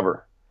can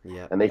recover.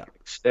 Yeah. And they Yeah. can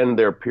extend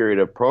their period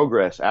of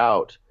progress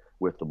out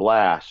with the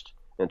blast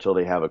until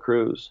they have a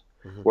cruise.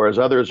 Hmm. Whereas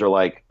others are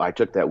like, I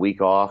took that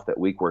week off. That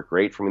week worked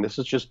great for me. This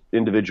is just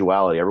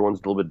individuality. Everyone's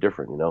a little bit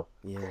different.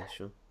 Yeah.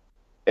 Sure.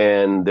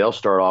 And they'll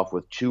start off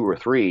with 2 or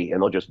 3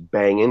 and they'll just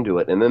bang into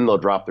it. And then they'll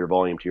drop their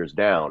volume tiers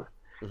down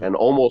Hmm. and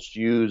almost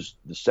use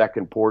the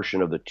second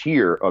portion of the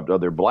tier of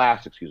their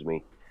blast, excuse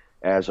me,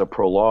 as a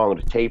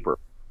prolonged taper.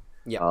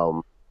 Yeah.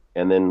 Um,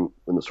 and then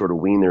when they sort of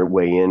wean their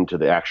way into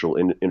the actual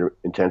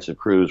intensive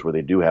cruise where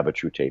they do have a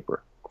true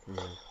taper. Hmm.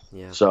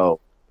 Yeah.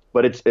 So,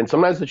 but and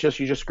sometimes it's just,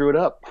 you just screw it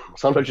up.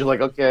 Sometimes you're like,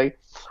 okay,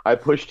 I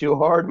pushed too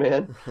hard,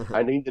 man.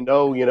 I need to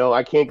know,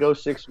 I can't go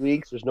 6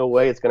 weeks. There's no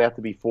way. It's going to have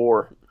to be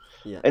 4.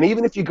 Yeah. And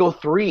even if you go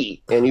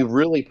 3 and you've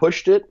really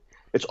pushed it,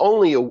 it's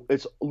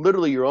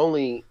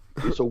literally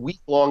it's a week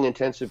long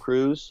intensive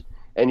cruise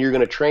and you're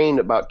going to train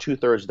about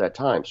 2/3 of that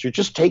time. So you're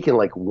just taking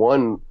like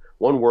one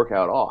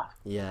workout off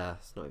Yeah.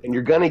 It's not even and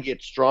you're that going to bad.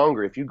 get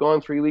stronger. If you've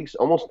gone 3 weeks,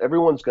 almost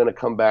everyone's going to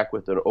come back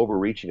with an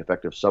overreaching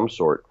effect of some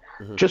sort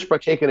Hmm. just by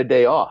taking a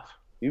day off.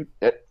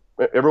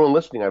 Everyone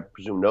listening, I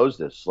presume, knows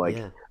this. Like, as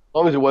Yeah.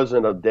 long as it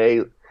wasn't a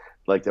day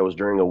like that was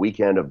during a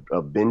weekend of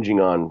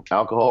binging on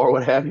alcohol or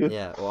what have you.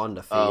 Yeah. Or Um,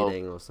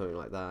 underfeeding or something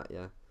like that.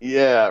 Yeah.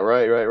 yeah,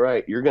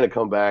 right. You're going to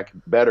come back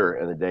better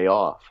in the day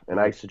off. And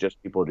I Hmm.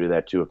 suggest people do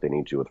that too if they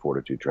need to with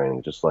fortitude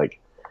training. Just like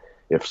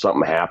if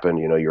something happened,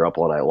 you're up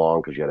all night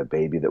long because you had a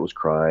baby that was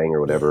crying or Yeah.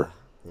 whatever,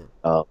 Yeah.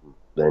 um,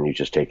 then you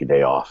just take a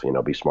day off.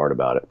 Be smart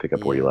about it. Pick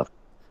up where you Yeah. left.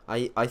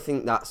 I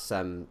think that's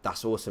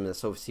awesome.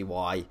 That's obviously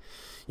why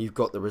you've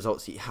got the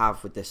results that you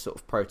have with this sort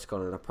of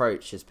protocol and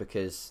approach, is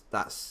because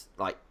that's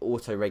like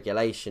auto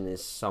regulation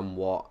is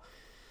somewhat,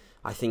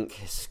 I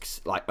think,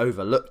 is like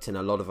overlooked in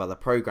a lot of other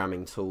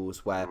programming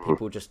tools where Mhm.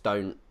 people just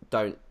don't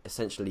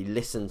essentially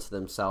listen to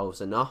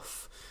themselves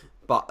enough.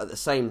 But at the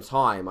same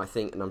time, I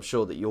think, and I'm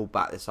sure that you'll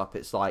back this up,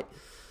 it's like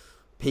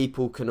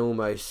people can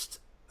almost,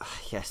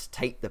 yes,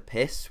 take the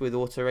piss with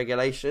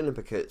auto-regulation,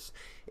 because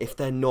if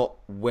they're not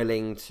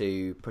willing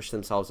to push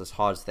themselves as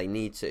hard as they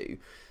need to,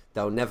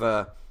 they'll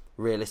never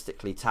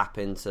realistically tap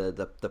into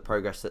the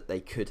progress that they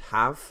could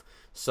have.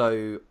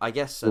 So I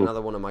guess Mm.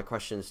 another one of my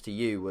questions to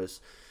you was,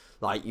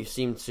 like, you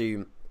seem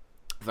to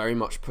very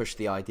much push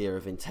the idea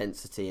of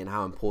intensity and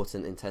how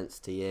important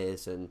intensity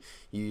is, and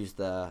you use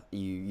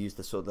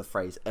the sort of the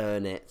phrase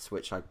 "earn it,"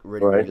 which I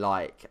really Right.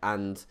 like.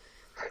 And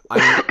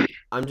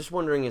I'm just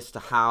wondering as to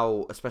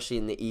how, especially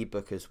in the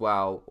ebook as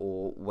well,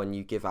 or when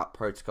you give out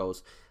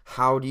protocols,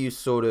 how do you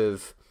sort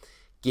of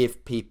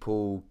give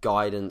people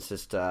guidance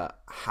as to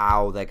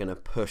how they're going to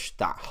push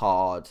that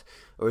hard,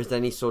 or is there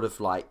any sort of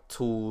like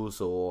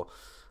tools or,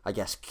 I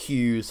guess,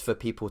 cues for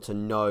people to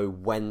know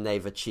when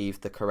they've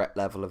achieved the correct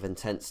level of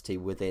intensity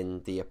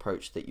within the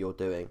approach that you're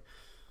doing?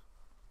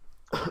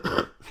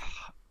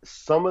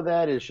 Some of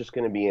that is just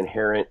going to be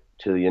inherent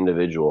to the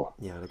individual.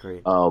 Yeah, I'd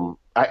agree.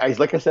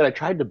 Like I said, I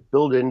tried to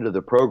build it into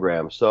the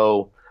program.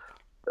 So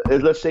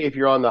let's say if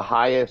you're on the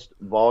highest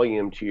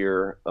volume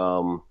tier,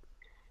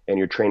 and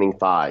you're training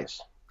thighs,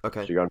 so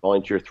Okay. you're on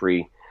volume tier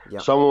 3, Yeah.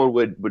 someone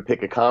would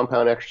pick a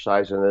compound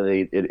exercise and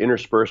then it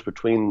intersperse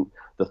between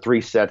the 3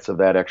 sets of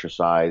that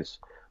exercise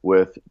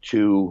with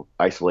 2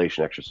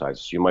 isolation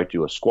exercises. So you might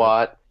do a Yep.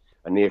 squat,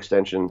 a knee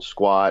extension,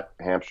 squat,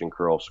 hamstring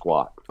curl,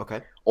 squat.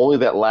 Okay. Only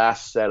that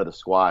last set of the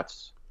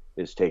squats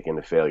is taken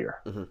to failure.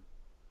 Hmm.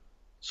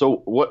 So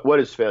what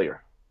is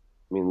failure?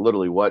 I mean,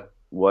 literally, what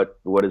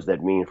does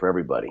that mean for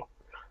everybody?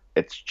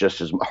 It's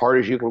just as hard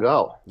as you can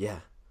go. Yeah.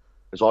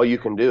 It's all you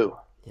can do.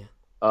 Yeah.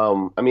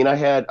 I mean,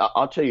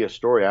 I'll tell you a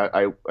story.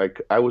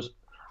 I was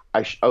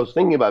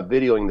thinking about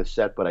videoing the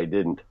set, but I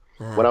didn't.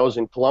 When Ah, I was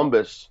in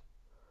Columbus,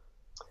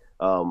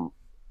 um,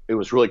 it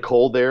was really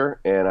cold there,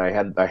 and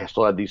I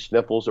still had these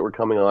sniffles that were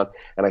coming on,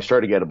 and I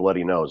started to get a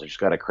bloody nose. I just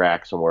got a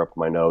crack somewhere up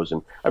my nose,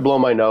 and I blow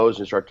my nose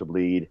and start to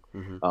bleed.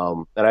 hmm.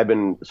 And I've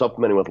been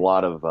supplementing with a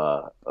lot of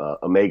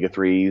omega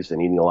 3s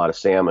and eating a lot of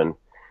salmon.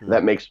 Hmm.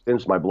 That makes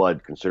thins my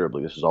blood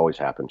considerably. This has always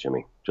happened to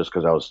me, just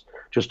because I was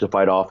just to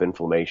fight off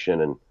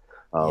inflammation and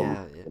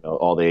Yeah, yeah.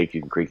 all the achy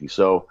and creaky.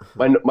 So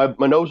my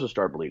nose will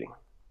start bleeding.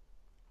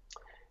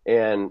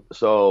 And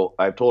so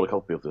I've told a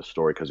couple people this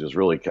story because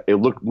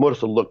it must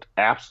have looked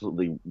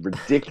absolutely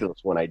ridiculous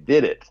when I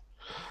did it.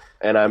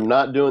 And I'm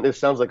not doing this.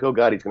 Sounds like, oh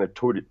God, he's going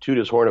to toot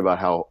his horn about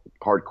how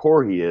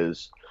hardcore he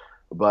is.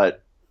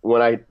 But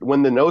when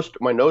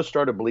my nose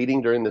started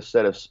bleeding during this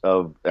set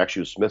of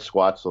actually it was Smith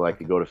squats, so I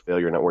could Okay. go to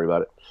failure and not worry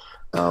about it.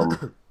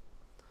 Um,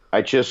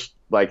 I just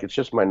like it's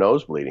just my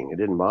nose bleeding. It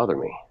didn't bother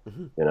me,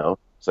 Hmm. you know.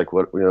 It's like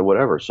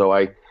whatever. So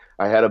I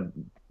had a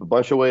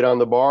bunch of weight on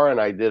the bar, and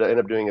I ended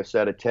up doing a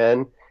set of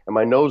 10, and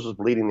my nose was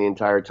bleeding the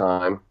entire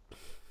time.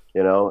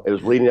 You know, it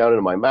was bleeding down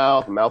into my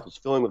mouth. My mouth was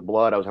filling with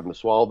blood. I was having to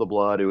swallow the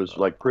blood. It was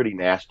like pretty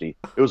nasty.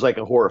 It was like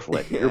a horror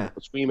flick. If you're Yeah.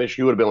 squeamish,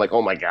 you would have been like,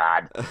 "Oh my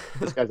God,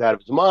 this guy's out of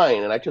his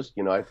mind." And I just,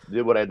 I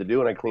did what I had to do,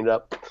 and I cleaned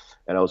up,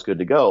 and I was good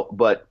to go.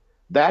 But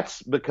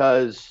that's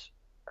because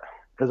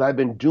I've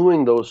been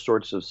doing those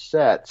sorts of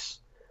sets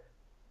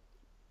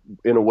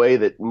in a way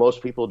that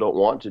most people don't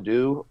want to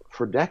do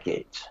for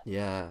decades.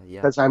 Yeah, yeah.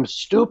 Because I'm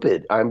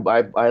stupid. I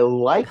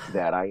like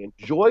that. I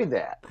enjoy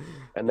that,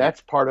 and Yeah.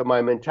 that's part of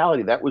my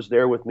mentality. That was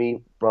there with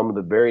me from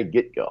the very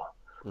get go.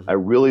 I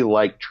Hmm. really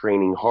like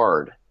training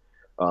hard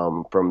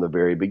from the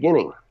very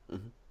beginning.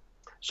 Hmm.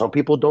 Some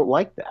people don't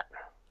like that.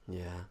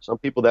 Yeah. Some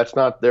people that's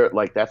not their.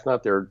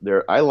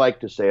 I like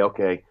to say,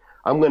 okay,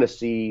 I'm going to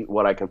see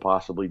what I can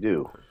possibly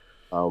do.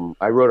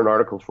 I wrote an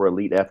article for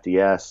Elite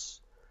FDS.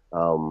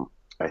 Um,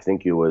 I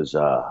think it was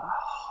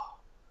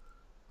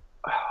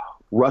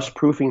Rust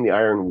Proofing the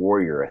Iron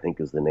Warrior, I think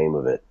is the name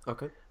of it.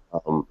 Okay.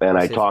 And I'll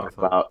I see if I can talk find it.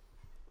 about,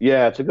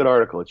 yeah, it's a good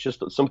article. It's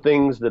just some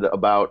things that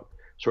about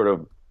sort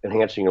of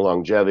enhancing your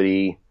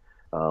longevity.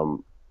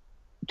 Um,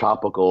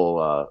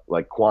 Topical,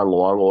 like Quan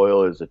Luang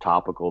oil is a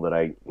topical that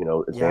it's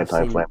Yeah, I've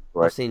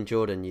anti-inflammatory. seen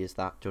Jordan use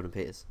that, Jordan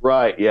Peters.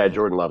 Right. Yeah. Yeah.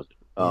 Jordan loves it.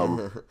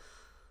 Yeah.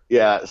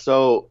 Yeah.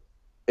 So,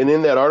 and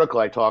in that article,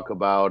 I talk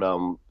about,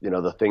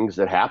 the things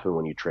that happen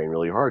when you train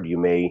really hard. You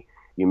may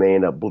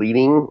end up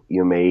bleeding.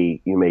 You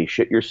may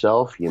shit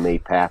yourself. You may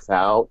pass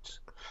out.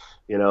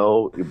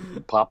 You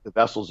pop the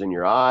vessels in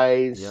your Yeah.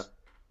 eyes,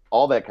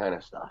 all that kind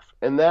of stuff.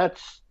 And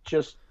that's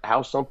just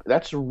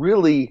that's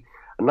really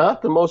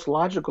not the most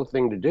logical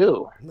thing to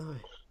do. No.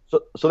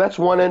 So that's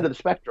one end of the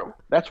spectrum.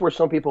 That's where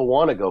some people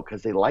want to go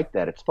because they like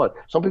that. It's fun.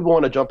 Some people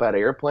want to jump out of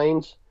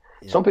airplanes.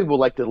 Yeah. Some people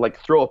like to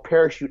throw a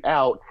parachute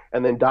out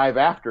and then dive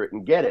after it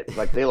and get it.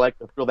 Like they like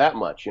to thrill that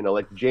much,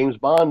 like the James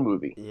Bond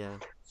movie. Yeah.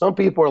 Some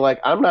people are like,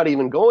 I'm not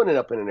even going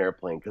up in an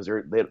airplane because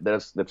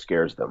that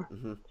scares them.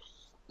 Hmm.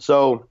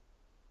 So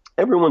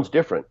everyone's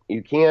different.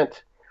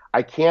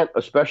 I can't,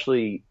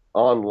 especially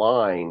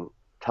online,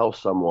 tell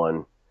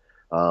someone,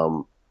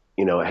 um,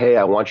 hey,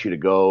 I want you to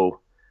go,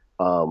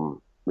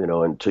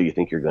 until you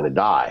think you're going to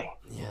die.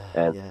 Yeah.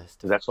 And Yeah. It's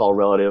difficult. that's all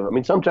relative. I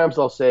mean, sometimes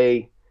I'll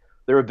say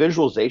there are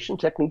visualization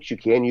techniques you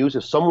can use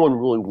if someone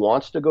really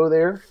wants to go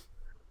there.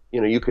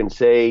 You can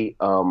say,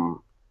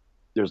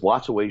 there's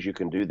lots of ways you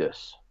can do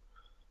this.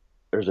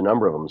 There's a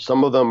number of them.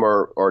 Some of them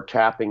are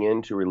tapping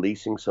into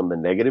releasing some of the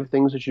negative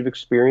things that you've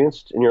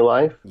experienced in your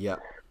life, Yeah.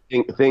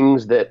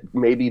 things that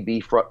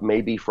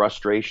maybe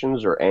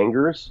frustrations or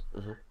angers,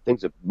 Hmm.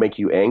 things that make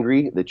you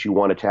angry that you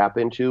want to tap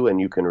into, and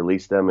you can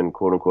release them in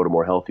quote unquote a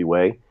more healthy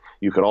way.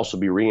 You could also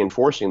be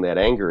reinforcing that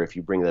anger if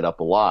you bring that up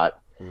a lot,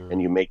 Mm.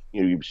 and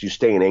you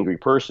stay an angry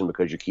person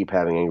because you keep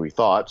having angry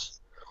thoughts.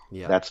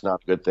 Yeah. That's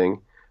not a good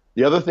thing.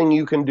 The other thing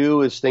you can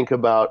do is think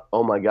about,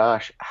 oh my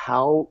gosh,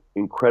 how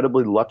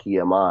incredibly lucky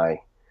am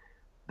I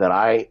that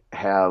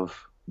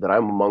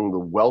I'm among the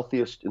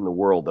wealthiest in the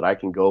world, that I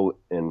can go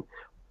and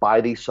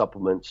buy these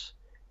supplements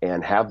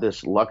and have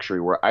this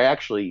luxury where I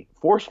actually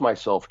force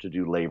myself to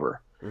do labor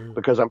Hmm.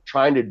 because I'm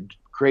trying to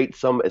create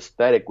some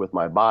aesthetic with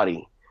my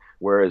body,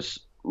 whereas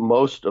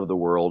most of the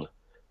world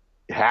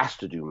has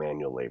to do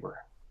manual labor.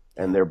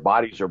 And Yeah. their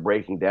bodies are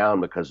breaking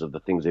down because of the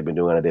things they've been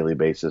doing on a daily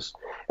basis,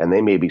 and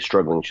they may be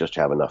struggling just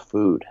to have enough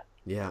food.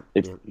 Yeah.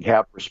 If Yeah. you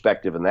have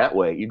perspective in that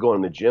way, you go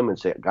in the gym and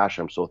say, "Gosh,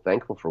 I'm so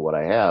thankful for what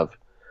I have."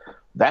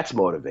 That's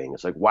motivating.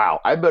 It's like, wow,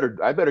 I better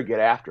get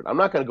after it. I'm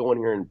not going to go in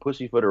here and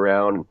pussyfoot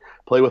around and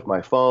play with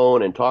my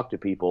phone and talk to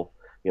people.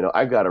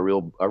 I've got a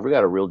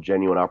real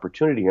genuine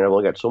opportunity here. I've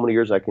only got so many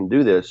years I can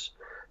do this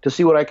to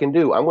see what I can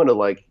do. I'm going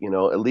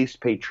to at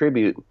least pay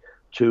tribute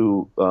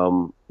to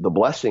the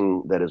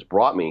blessing that has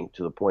brought me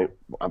to the point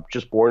I'm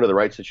just born into the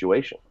right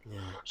situation. Yeah.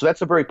 So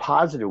that's a very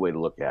positive way to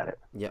look at it.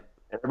 Yep.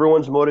 And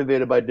everyone's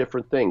motivated by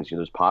different things.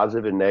 There's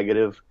positive and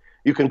negative.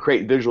 You can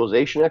create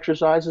visualization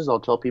exercises. I'll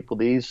tell people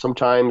these.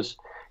 Sometimes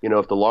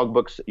if the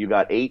logbooks you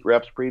got 8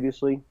 reps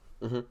previously,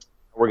 Hmm.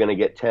 we're going to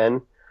get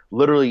 10.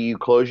 Literally, you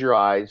close your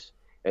eyes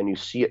and you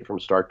see it from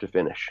start to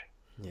finish.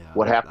 Yeah, I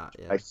What like happens that.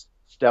 when Yeah. I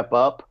step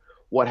up?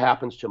 What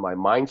happens to my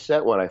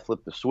mindset when I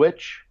flip the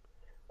switch?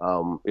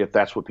 If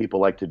that's what people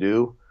like to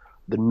do,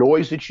 the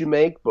noise that you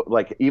make, but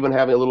like even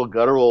having a little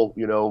guttural,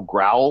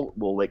 growl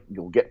will like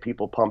you'll get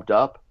people pumped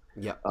up.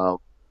 Yeah. Um,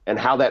 and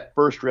how that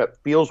first rep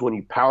feels when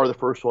you power the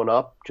first one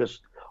up,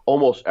 just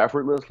almost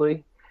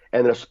effortlessly,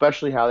 and then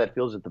especially how that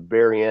feels at the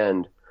very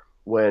end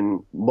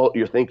when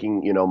you're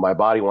thinking, my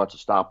body wants to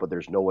stop, but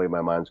there's no way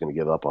my mind's going to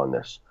give up on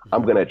this.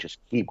 I'm Hmm. going to just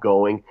keep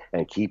going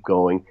and keep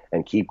going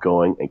and keep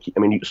going and keep. I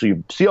mean, so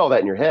you see all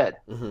that in your head,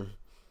 Hmm.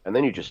 and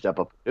then you just step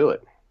up and do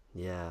it.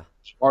 Yeah.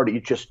 It's already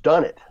you just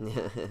done it.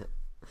 Yeah.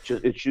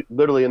 It's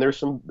literally, and there's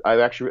some. I've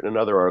actually written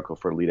another article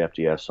for Elite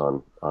FTS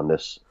on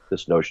this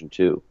notion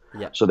too.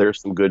 Yeah. So there's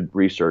some good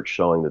research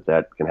showing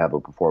that can have a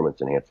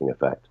performance enhancing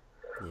effect.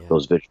 Yeah.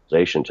 Those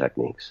visualization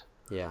techniques.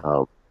 Yeah.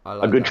 Um, I a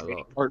like good that a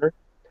training lot. partner.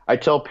 I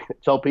tell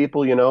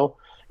people,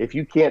 if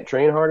you can't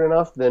train hard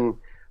enough, then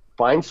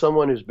find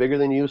someone who's bigger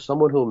than you,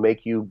 someone who'll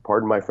make you,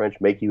 pardon my French,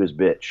 make you his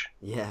bitch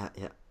Yeah.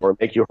 Yeah. Yeah. or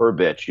make you her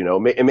bitch.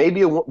 And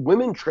maybe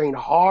women train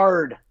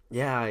hard.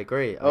 Yeah. I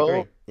agree. I Oh,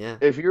 agree. Yeah.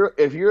 if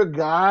you're a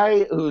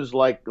guy who's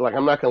like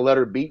I'm not gonna let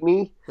her beat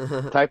me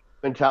type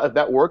of mentality, if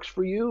that works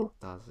for you,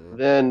 That's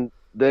it.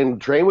 then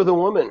train with a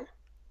woman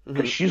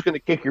because Mhm. she's gonna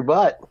kick your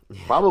butt.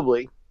 Yeah.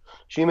 Probably,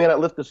 she may not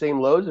lift the same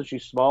loads if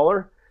she's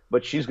smaller,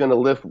 but she's gonna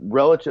lift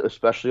relative,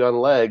 especially on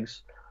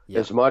legs, Yeah.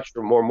 as much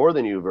or more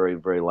than you, very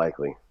very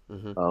likely.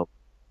 Hmm. Um,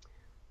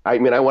 I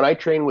mean, when I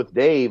trained with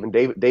Dave, and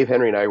Dave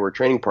Henry and I were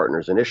training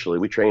partners initially.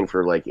 We trained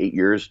for like 10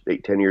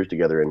 years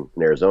together in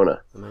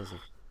Arizona. Amazing.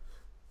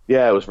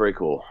 Yeah, it was very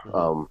cool.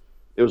 Hmm.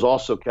 It was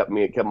also kept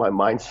my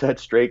mindset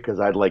straight because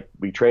I'd like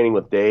be training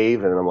with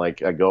Dave, and I'm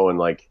like I go and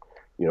like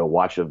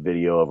watch a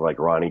video of like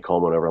Ronnie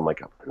Coleman over. I'm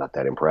like I'm not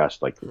that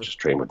impressed. Like just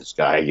train with this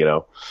guy.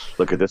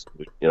 Look at this.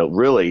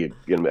 Really,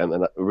 and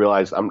then I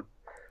realized I'm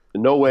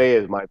no way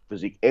is my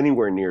physique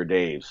anywhere near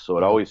Dave's. So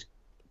it Hmm. always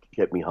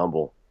kept me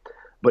humble.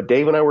 But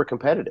Dave and I were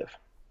competitive.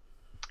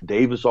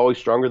 Dave was always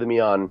stronger than me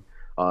on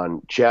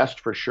chest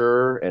for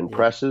sure and Yeah.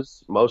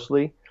 presses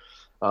mostly.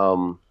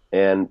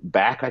 And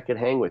back I could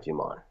hang with him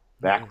on.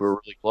 Back we Nice. were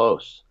really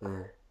close.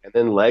 Mm. And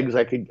then legs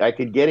I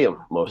could get him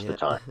most of Yeah. the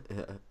time.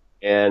 Yeah.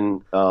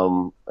 And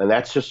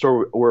that's just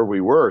where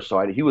we were. So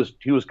he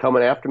was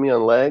coming after me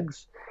on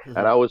legs, and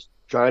Hmm. I was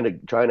trying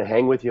to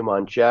hang with him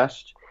on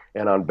chest,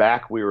 and on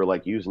back we were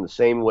like using the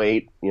same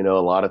weight, a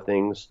lot of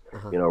things,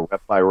 Uh-huh.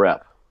 rep by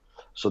rep.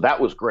 So that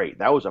was great.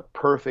 That was a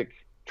perfect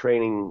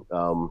training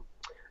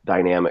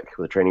dynamic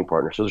with a training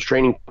partner. So there's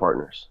training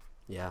partners.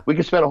 Yeah. We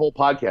could spend a whole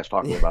podcast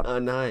talking Yeah. about the I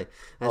know. That's,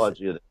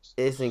 psychology of this.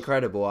 it's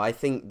incredible. I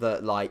think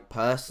that, like,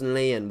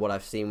 personally, and what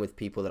I've seen with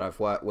people that I've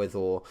worked with,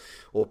 or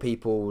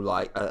people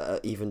like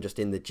even just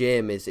in the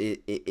gym, is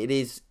it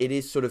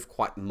is sort of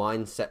quite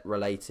mindset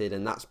related,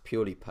 and that's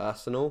purely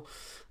personal.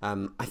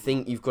 I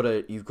think you've got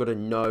to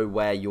know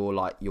where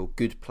your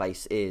good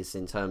place is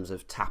in terms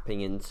of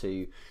tapping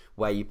into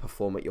where you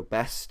perform at your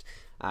best.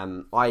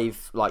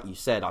 Like you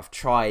said, I've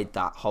tried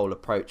that whole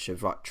approach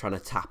of like trying to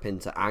tap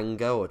into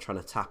anger or trying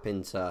to tap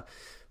into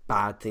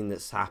bad thing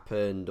that's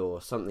happened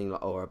or something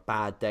like, or a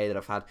bad day that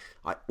I've had.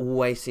 I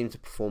always seem to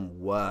perform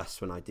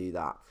worse when I do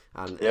that.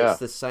 And Yeah. it's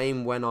the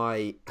same when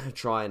I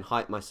try and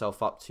hype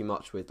myself up too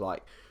much with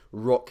like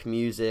rock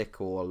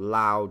music or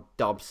loud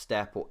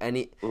dubstep or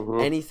Hmm.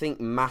 anything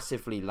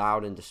massively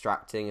loud and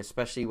distracting,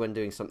 especially when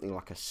doing something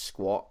like a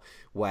squat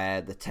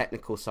where the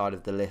technical side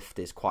of the lift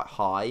is quite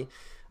high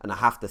and I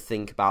have to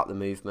think about the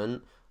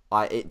movement.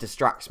 It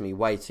distracts me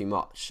way too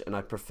much, and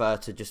I prefer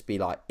to just be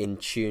like in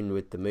tune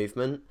with the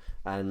movement.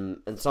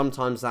 And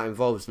sometimes that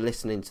involves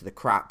listening to the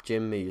crap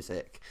gym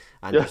music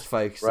and Yeah. just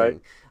focusing.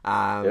 Right.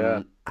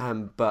 Yeah.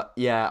 But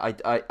yeah,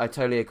 I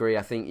totally agree.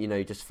 I think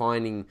just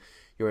finding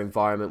your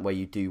environment where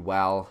you do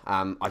well.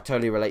 I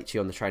totally relate to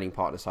you on the training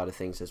partner side of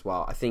things as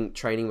well. I think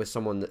training with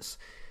someone that's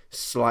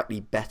slightly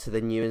better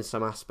than you in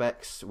some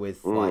aspects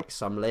with like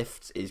some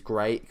lifts is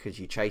great because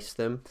you chase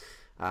them.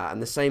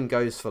 And the same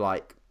goes for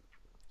like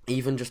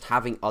even just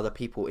having other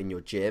people in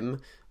your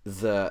gym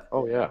that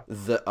Oh yeah.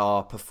 that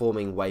are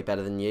performing way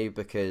better than you,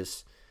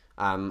 because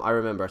I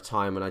remember a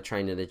time when I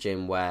trained in a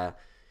gym where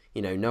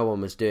no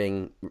one was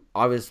doing.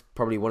 I was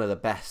probably one of the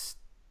best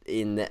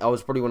in there. I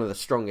was probably one of the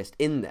strongest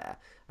in there,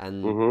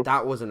 and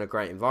that wasn't a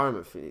great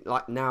environment for me.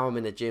 Like now I'm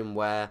in a gym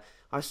where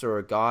I saw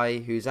a guy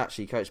who's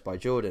actually coached by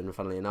Jordan,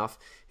 funnily enough,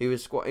 who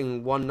was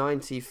squatting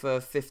 190 for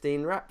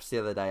 15 reps the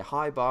other day,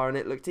 high bar, and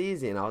it looked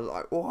easy. And I was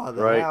like, what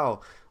the Right.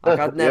 hell? Like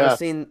Yeah.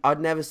 I'd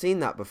never seen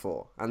that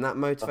before, and that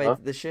motivated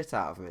Uh-huh. the shit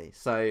out of me.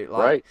 So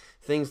like Right.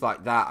 things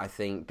like that, I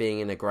think being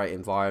in a great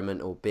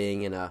environment or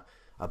being in a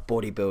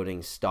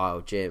bodybuilding style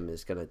gym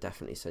is going to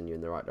definitely send you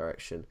in the right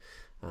direction.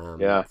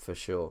 Yeah. For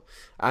sure.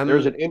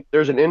 There's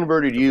an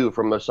inverted U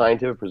from a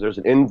scientific perspective. There's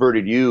an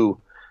inverted U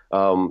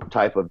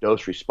type of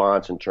dose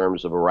response in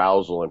terms of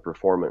arousal and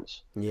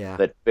performance Yeah.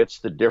 that fits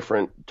the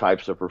different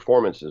types of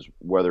performances,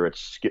 whether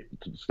it's to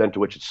the extent to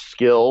which it's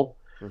skill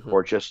Hmm.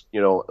 or just,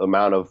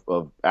 amount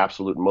of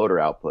absolute motor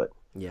output.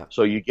 Yeah.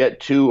 So you get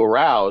too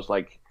aroused,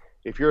 like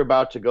if you're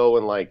about to go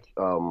and like,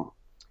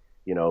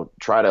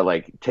 try to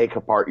like take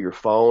apart your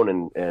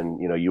phone and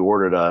you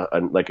ordered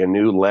like a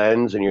new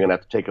lens and you're gonna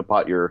have to take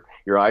apart your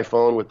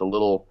iPhone with the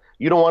little.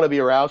 You don't want to be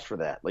aroused for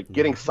that. Like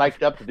getting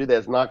psyched up to do that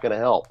is not going to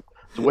help.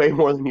 It's way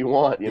more than you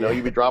want. Yeah.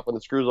 You'd be dropping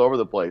the screws over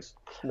the place,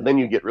 and then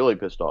you get really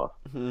pissed off.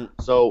 Mhm.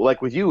 So,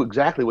 like with you,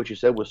 exactly what you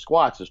said with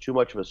squats is too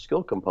much of a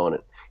skill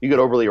component. You get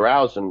overly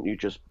aroused, and you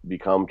just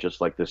become just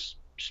like this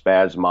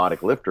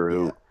spasmodic lifter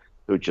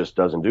who just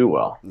doesn't do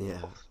well.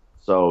 Yeah.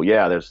 So,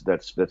 yeah,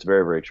 that's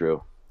very, very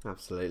true.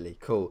 Absolutely.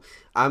 Cool.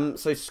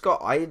 So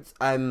Scott,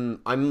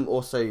 I'm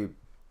also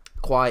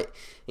quite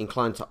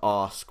inclined to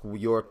ask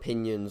your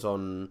opinions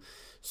on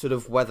sort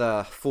of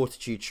whether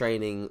fortitude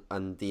training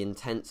and the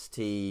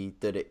intensity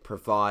that it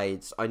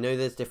provides. I know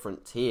there's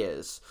different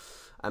tiers,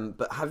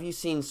 but have you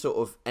seen sort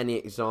of any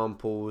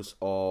examples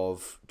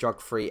of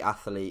drug-free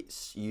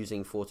athletes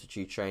using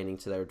fortitude training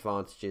to their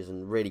advantages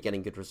and really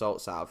getting good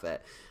results out of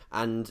it?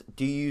 And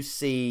do you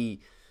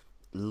see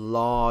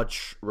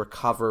large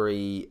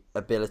recovery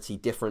ability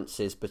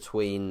differences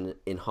between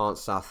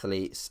enhanced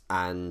athletes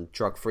and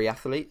drug-free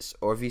athletes,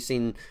 or have you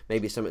seen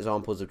maybe some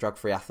examples of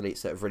drug-free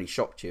athletes that have really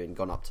shocked you and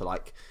gone up to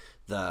like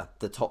the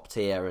top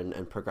tier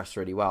and progressed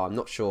really well? I'm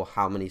not sure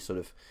how many sort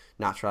of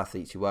natural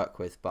athletes you work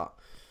with, but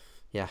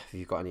yeah, have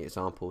you got any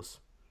examples?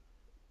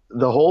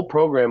 The whole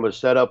program was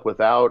set up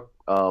without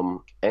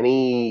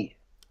any.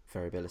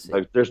 Variability.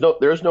 Like there's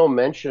no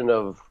mention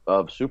of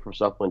super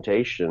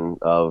supplementation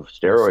of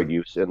steroid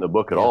use in the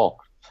book at Yeah. all.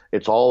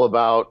 It's all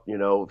about,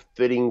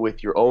 fitting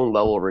with your own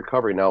level of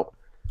recovery. Now,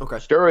 Okay.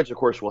 steroids, of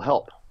course, will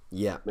help.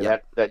 Yeah. I mean, Yeah.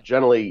 that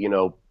generally,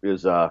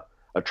 is a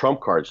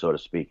trump card, so to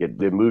speak. It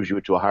moves you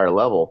to a higher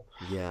level.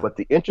 Yeah. But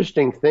the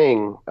interesting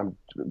thing, I'm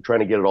trying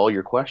to get at all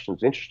your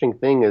questions. The interesting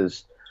thing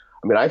is,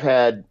 I mean, I've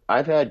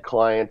had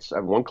clients. I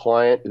have one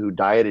client who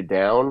dieted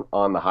down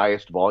on the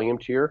highest volume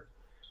tier,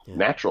 Yeah.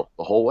 natural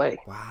the whole way,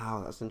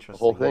 Wow, that's interesting. the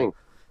whole thing,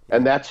 Yeah.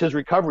 and that's his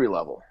recovery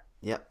level.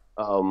 Yeah.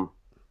 Um,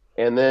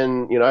 and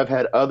then, I've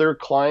had other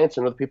clients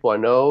and other people I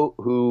know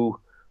who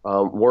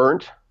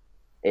weren't,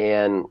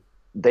 and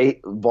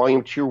they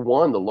volume tier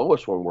one, the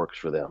lowest one works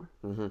for them,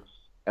 Mm-hmm.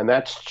 and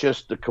that's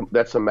just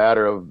that's a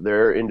matter of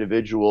their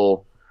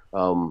individual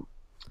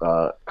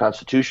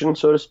constitution,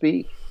 so to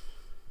speak,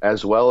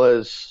 as well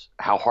as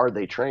how hard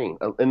they train.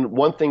 And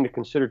one thing to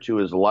consider too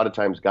is a lot of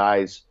times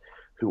guys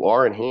who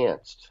are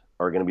enhanced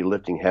are going to be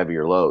lifting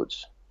heavier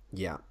loads.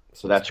 Yeah.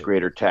 So that's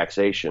greater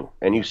taxation.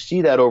 And you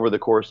see that over the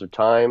course of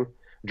time.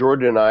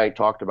 Jordan and I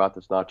talked about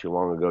this not too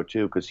long ago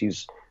too, because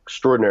he's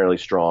extraordinarily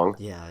strong.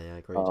 Yeah. Yeah.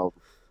 Agreed.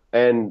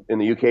 And in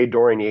the UK,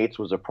 Dorian Yates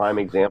was a prime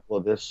example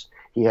of this.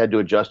 He had to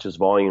adjust his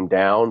volume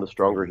down the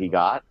stronger he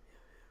got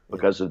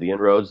because of the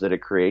inroads that it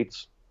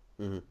creates.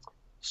 Mm-hmm.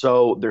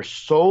 So there's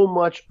so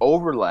much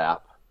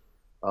overlap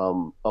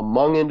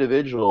among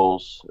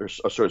individuals. There's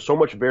so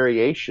much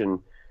variation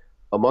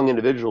among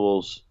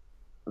individuals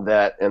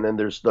and then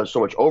there's so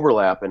much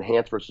overlap,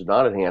 enhanced versus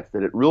non-enhanced,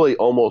 that it really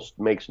almost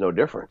makes no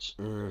difference.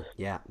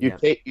 Yeah. You Yeah.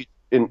 take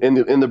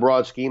in the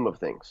broad scheme of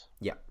things.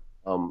 Yeah.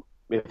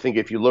 I think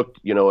if you looked,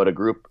 at a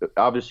group,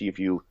 obviously if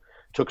you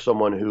took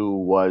someone who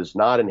was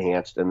not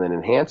enhanced and then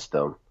enhanced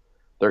them,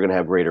 they're going to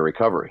have greater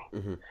recovery.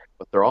 Mm-hmm.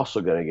 But they're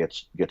also going to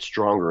get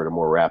stronger at a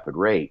more rapid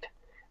rate,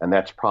 and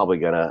that's probably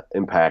going to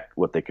impact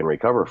what they can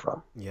recover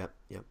from Yep.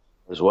 Yep.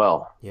 as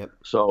well. Yep.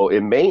 So it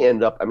may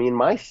end up. I mean,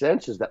 my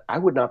sense is that I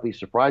would not be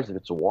surprised if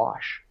it's a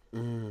wash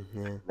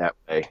Yeah. that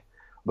way,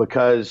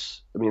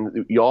 because I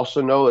mean, you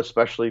also know,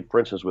 especially for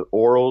instance with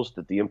orals,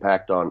 that the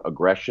impact on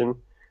aggression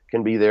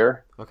can be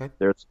there. Okay.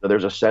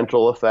 There's a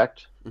central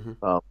effect,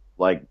 Mm-hmm.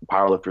 like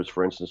powerlifters,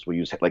 for instance, will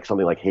use like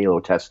something like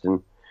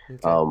halotestin.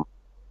 Okay.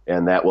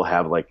 And that will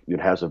have it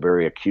has a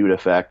very acute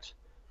effect.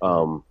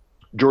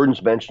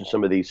 Jordan's mentioned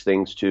some of these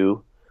things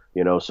too.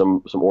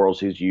 Some orals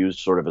he's used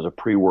sort of as a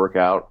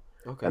pre-workout,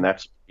 Okay. and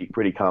that's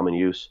pretty common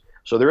use.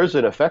 So there is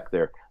an effect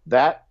there.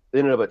 That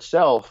in and of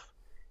itself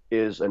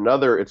is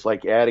another. It's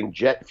like adding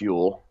jet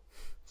fuel.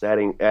 It's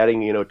adding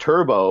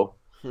turbo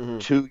Mm-hmm.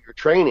 to your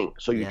training,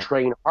 so you Yeah.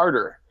 train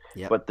harder.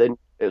 Yep. But then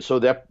it's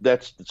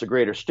a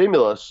greater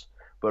stimulus,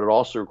 but it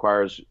also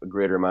requires a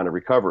greater amount of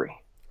recovery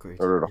Agreed.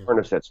 in order to Yeah.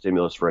 harness that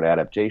stimulus for an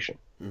adaptation.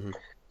 Mm-hmm.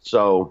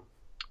 So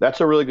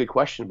that's a really good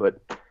question, but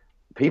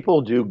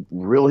people do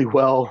really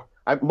well.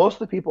 Most of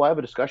the people, I have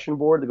a discussion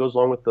board that goes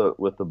along with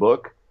the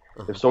book.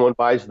 Uh-huh. If someone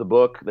buys the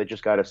book, they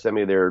just got to send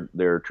me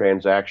their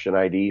transaction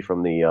ID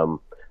from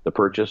the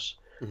purchase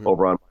Mm-hmm.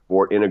 over on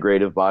board,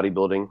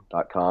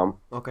 integrativebodybuilding.com.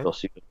 Okay. They'll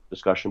see the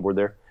discussion board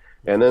there.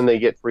 And then they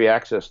get free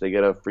access. They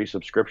get a free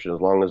subscription as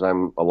long as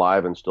I'm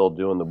alive and still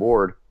doing the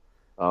board.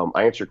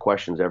 I answer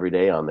questions every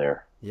day on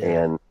there. Yeah.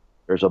 And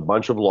there's a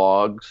bunch of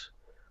logs.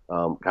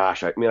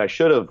 Gosh, I mean, I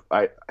should have.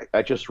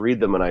 I just read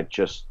them and I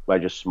just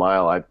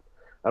smile. I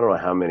don't know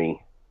how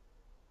many,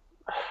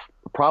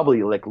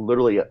 probably like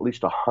literally at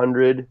least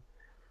 100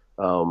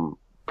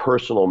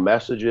 personal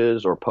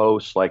messages or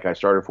posts. Like I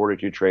started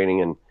fortitude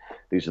training, and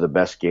these are the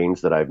best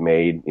gains that I've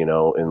made, in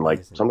like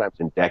Amazing. sometimes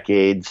in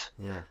decades,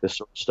 Yeah. this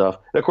sort of stuff.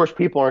 And of course,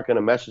 people aren't going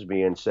to message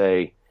me and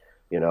say,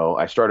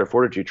 I started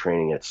fortitude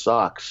training. It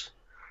sucks.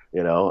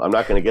 I'm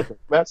not going to get the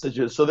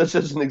messages. So this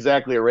isn't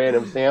exactly a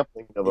random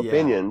sampling of Yeah.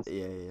 opinions,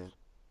 Yeah. Yeah.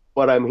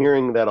 but I'm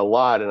hearing that a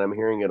lot, and I'm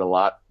hearing it a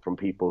lot from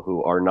people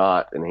who are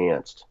not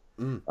enhanced.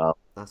 Mm, Um,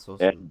 that's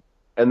awesome.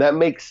 and that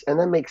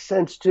makes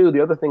sense too.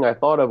 The other thing I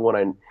thought of when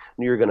I knew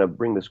you were going to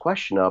bring this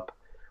question up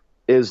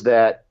is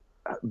that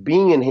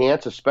being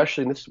enhanced,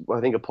 especially, and this I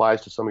think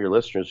applies to some of your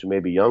listeners who may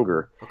be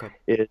younger, Okay.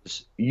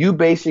 is you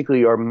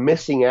basically are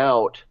missing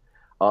out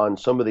on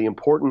some of the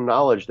important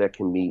knowledge that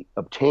can be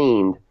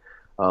obtained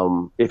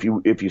if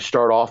you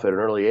start off at an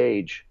early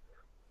age,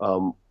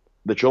 um,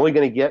 that you're only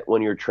going to get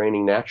when you're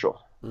training natural,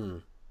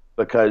 Mm,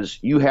 because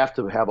you have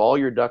to have all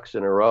your ducks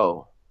in a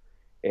row,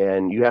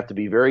 and you have to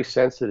be very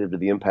sensitive to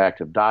the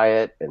impact of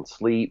diet and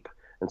sleep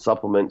and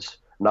supplements,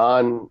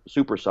 non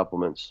super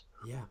supplements,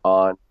 yeah.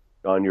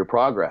 on your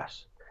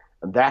progress.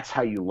 And that's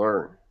how you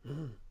learn.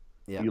 Mm,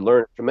 yeah. You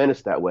learn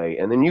tremendous that way,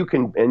 and then you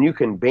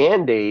can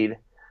band-aid,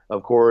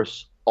 of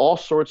course, all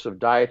sorts of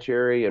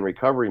dietary and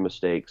recovery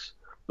mistakes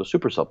with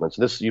super supplements.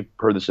 This, you've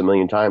heard this a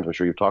million times. I'm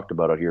sure you've talked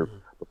about it here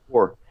Mm,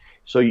 before.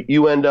 So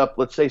you end up,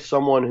 let's say,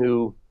 someone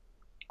who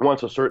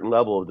wants a certain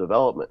level of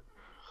development,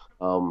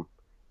 um,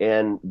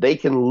 and they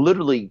can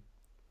literally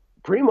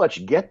pretty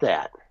much get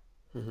that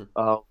mhm,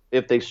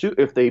 if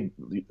they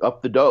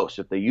up the dose,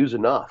 if they use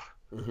enough.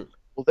 mhm.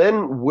 Well,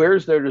 then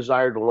where's their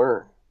desire to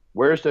learn?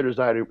 Where's their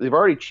desire to? They've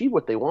already achieved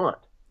what they want.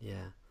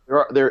 Yeah.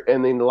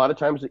 And then a lot of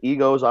times the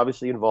ego is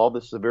obviously involved.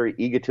 This is a very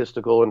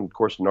egotistical and, of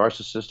course,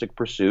 narcissistic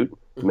pursuit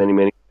in Mhm, many,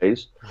 many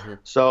ways. mhm.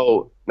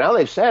 So now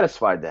they've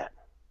satisfied that.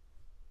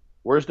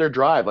 Where's their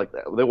drive? Like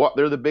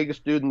they're the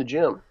biggest dude in the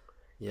gym.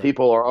 Yeah.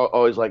 People are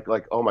always like,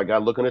 oh my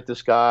God, looking at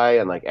this guy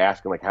and like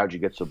asking like, how'd you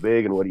get so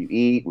big and what do you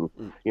eat? And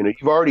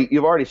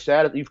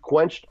Mm, you've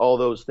quenched all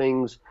those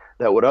things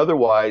that would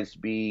otherwise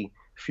be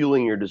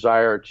fueling your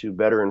desire to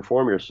better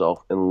inform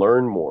yourself and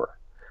learn more.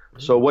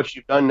 So mm, what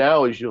you've done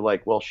now is you're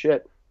like, well,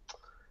 shit.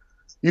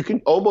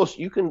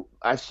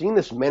 I've seen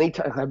this many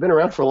times. I've been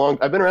around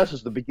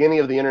since the beginning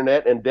of the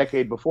internet and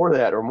decade before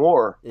that or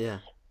more. yeah.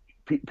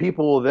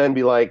 People will then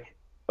be like,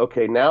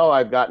 okay, now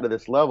I've gotten to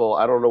this level.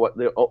 I don't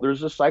know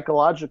there's a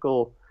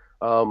psychological,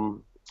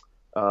 um,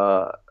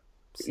 uh,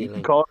 you can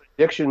Ceiling. call it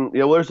addiction.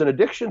 There's an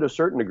addiction to a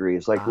certain degree.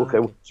 It's like, Ah, okay, okay.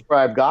 what's where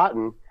I've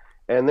gotten,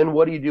 and then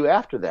what do you do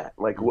after that?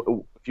 Like,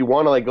 Mm, if you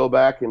want to like go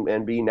back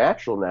and be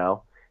natural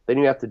now, then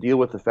you have to deal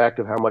with the fact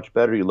of how much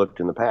better you looked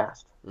in the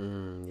past.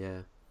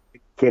 yeah.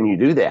 Can you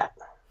do that?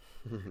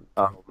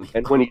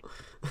 And when a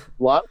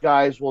lot of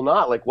guys will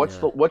not. Like, what's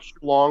Yeah. your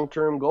long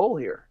term goal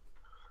here?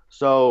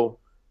 So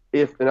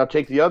and I'll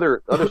take the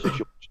other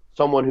situation,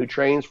 someone who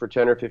trains for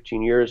 10 or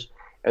 15 years,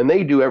 and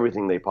they do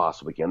everything they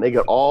possibly can. They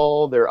get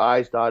all their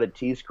I's dotted,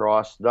 T's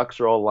crossed, ducks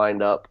are all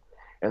lined up,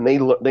 and they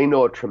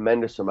know a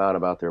tremendous amount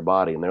about their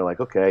body. And they're like,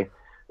 okay,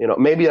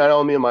 maybe I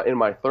know me in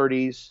my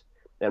 30s,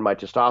 and my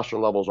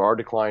testosterone levels are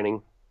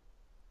declining,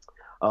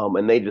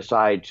 and they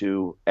decide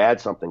to add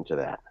something to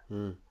that.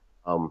 Mm,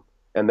 Um,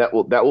 and that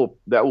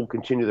will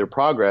continue their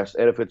progress.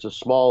 And if it's a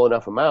small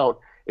enough amount,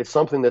 it's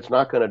something that's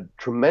not going to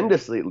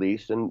tremendously, at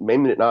least, and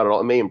maybe not at all,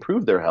 it may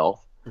improve their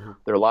health. mhm.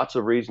 There are lots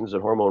of reasons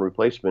that hormone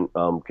replacement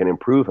can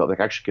improve health. It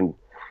actually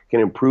can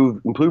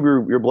improve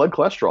your blood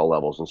cholesterol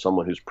levels in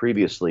someone who's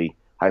previously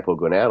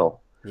hypogonadal.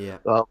 Yeah.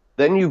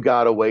 Then you've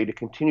got a way to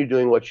continue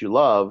doing what you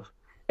love,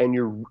 and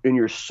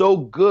you're so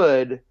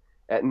good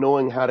at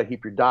knowing how to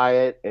keep your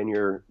diet and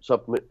your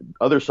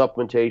other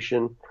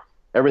supplementation,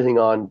 everything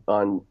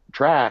on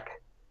track,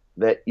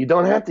 that you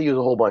don't have to use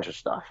a whole bunch of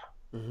stuff.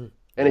 Mhm.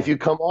 And if Yeah. you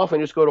come off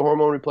and just go to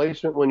hormone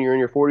replacement when you're in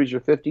your 40s or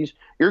 50s,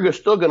 you're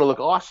still going to look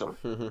awesome.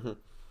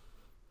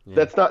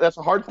 Yeah. That's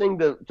a hard thing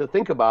to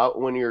think about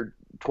when you're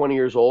 20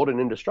 years old and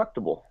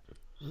indestructible.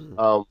 Mm,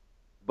 Um,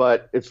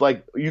 but it's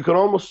like you can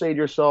almost say to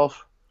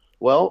yourself,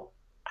 well,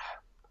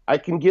 I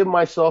can give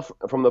myself,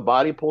 from the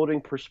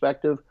bodybuilding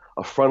perspective,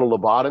 a frontal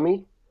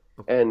lobotomy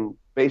and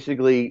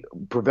basically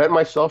prevent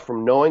myself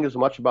from knowing as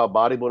much about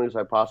bodybuilding as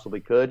I possibly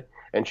could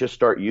and just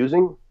start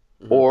using.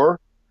 mhm. Or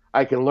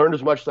I can learn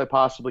as much as I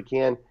possibly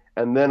can,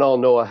 and then I'll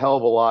know a hell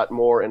of a lot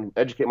more and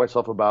educate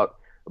myself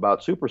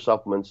about super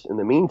supplements in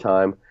the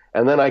meantime,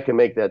 and then I can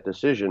make that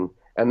decision.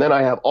 And then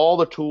I have all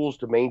the tools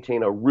to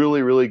maintain a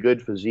really, really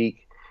good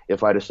physique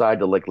if I decide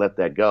to like let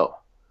that go.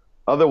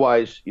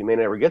 Otherwise, you may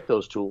never get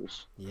those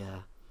tools. Yeah.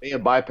 You may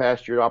have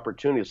bypassed your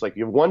opportunity. It's like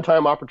you have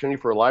one-time opportunity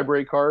for a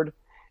library card,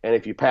 and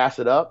if you pass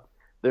it up,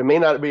 there may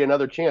not be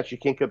another chance. You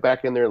can't get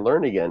back in there and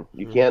learn again.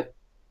 Mhm.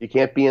 You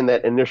can't be in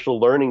that initial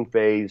learning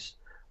phase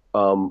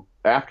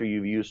after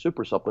you've used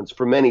super supplements.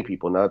 For many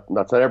people,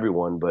 not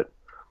everyone, but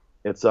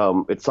it's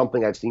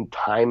something I've seen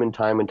time and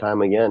time and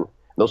time again.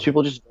 Those Yeah.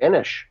 people just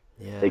vanish.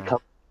 They Yeah. come,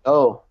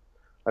 oh,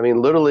 I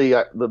mean, literally,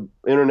 the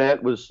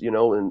internet was, in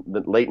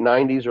the late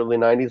 '90s, early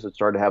 '90s, it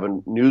started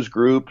having news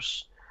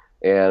groups,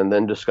 and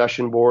then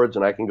discussion boards.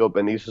 And I can go,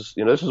 and this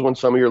is when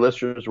some of your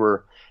listeners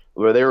where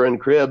they were in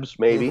cribs,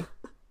 maybe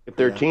if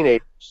they're Yeah.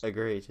 teenagers.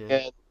 Agreed. Yeah.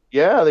 And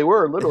yeah, they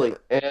were literally.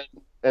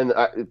 And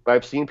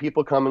I've seen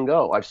people come and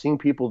go. I've seen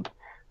people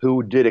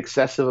who did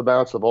excessive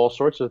amounts of all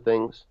sorts of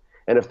things.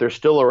 And if they're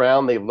still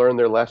around, they've learned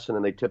their lesson,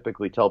 and they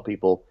typically tell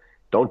people,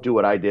 "Don't do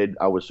what I did.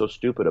 I was so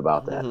stupid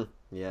about that."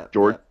 Yeah.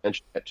 Jordan Yeah.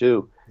 mentioned that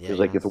too. Yeah. He was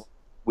like, "If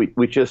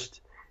we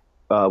just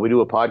we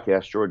do a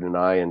podcast, Jordan and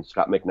I, and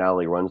Scott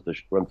McNally runs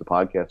the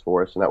podcast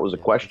for us, and that was a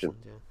Yeah. question: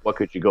 Yeah. what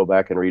could you go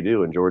back and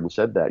redo?" And Jordan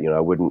said that,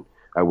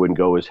 I wouldn't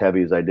go as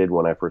heavy as I did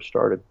when I first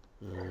started.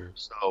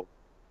 So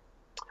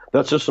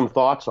that's just some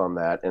thoughts on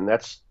that, and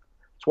that's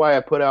why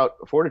I put out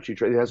Fortitude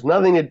Training. It has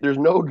nothing. There's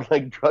no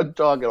like drug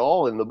talk at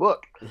all in the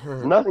book.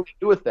 It's nothing to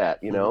do with that.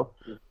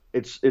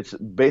 It's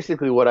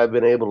basically what I've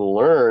been able to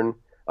learn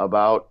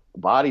about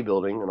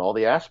bodybuilding and all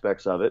the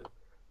aspects of it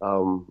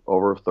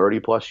over 30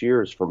 plus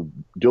years from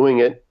doing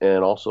it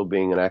and also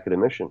being an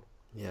academician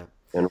Yeah.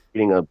 and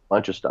reading a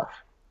bunch of stuff.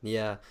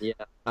 Yeah. Yeah.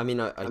 I mean,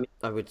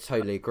 I would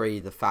totally agree.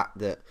 The fact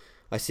that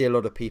I see a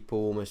lot of people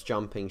almost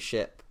jumping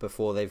ship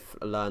before they've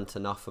learned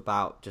enough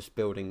about just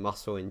building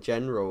muscle in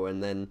general,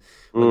 and then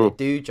when they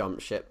do jump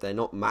ship, they're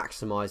not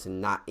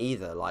maximizing that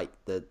either. Like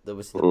the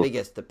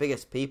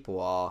biggest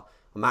people are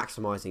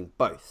maximizing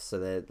both, so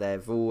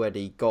they've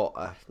already got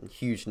a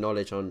huge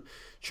knowledge on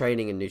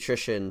training and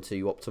nutrition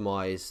to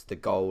optimize the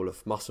goal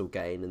of muscle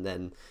gain, and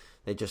then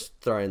they just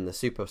throw in the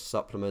super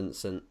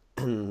supplements and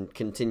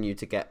continue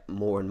to get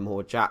more and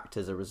more jacked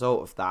as a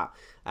result of that.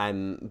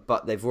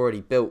 But they've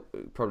already built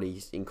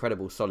probably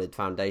incredible solid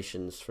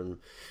foundations from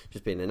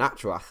just being a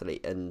natural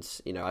athlete. And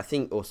I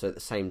think also at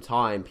the same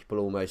time, people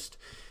almost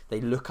they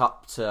look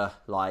up to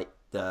like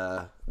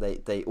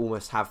they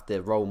almost have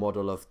the role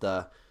model of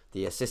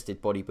the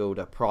assisted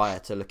bodybuilder prior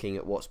to looking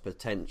at what's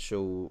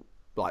potential,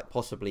 like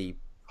possibly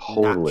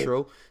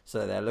natural.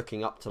 So they're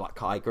looking up to like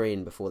Kai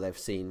Green before they've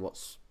seen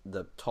what's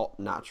the top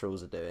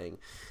naturals are doing.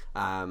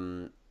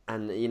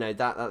 And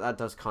that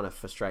does kind of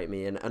frustrate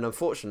me, and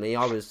unfortunately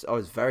I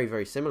was very,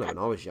 very similar when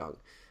I was young.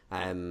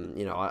 I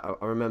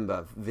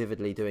remember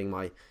vividly doing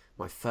my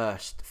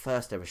first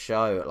ever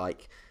show at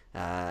like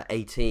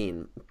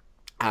 18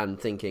 and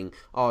thinking,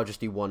 I'll just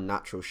do one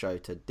natural show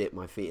to dip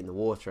my feet in the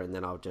water, and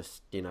then I'll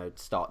just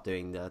start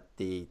doing the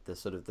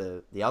sort of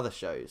the other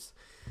shows.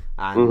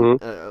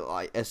 And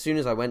like as soon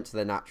as I went to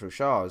the natural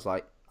show, I was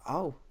like,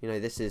 oh,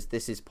 this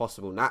is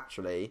possible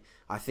naturally.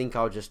 I think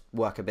I'll just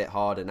work a bit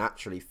harder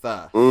naturally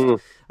first,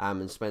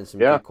 and spend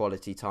some good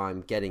quality time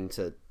getting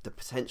to the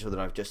potential that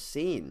I've just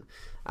seen.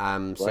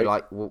 So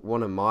like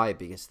one of my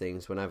biggest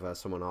things whenever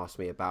someone asks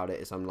me about it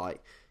is I'm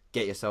like,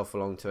 get yourself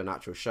along to a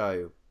natural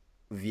show,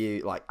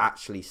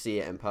 actually see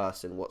it in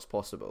person, what's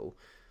possible.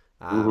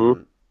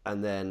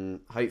 And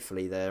then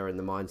hopefully they're in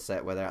the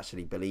mindset where they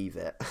actually believe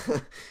it,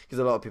 because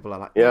a lot of people are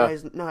like, no,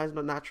 it's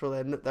not natural.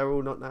 They're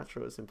all not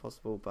natural. It's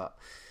impossible. But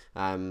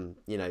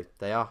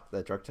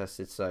they're drug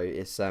tested. So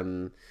it's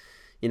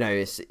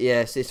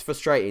it's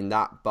frustrating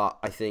that, but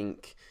I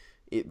think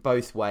it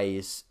both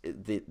ways.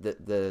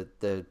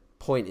 The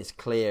point is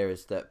clear,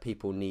 is that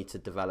people need to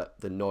develop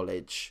the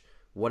knowledge,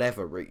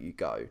 whatever route you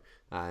go.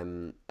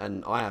 And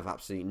I have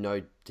absolutely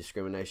no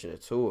discrimination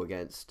at all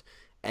against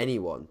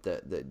anyone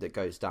that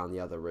goes down the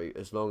other route,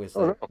 as long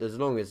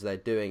as they're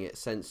doing it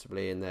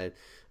sensibly and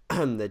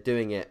they're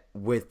doing it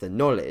with the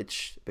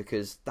knowledge,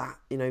 because that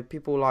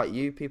people like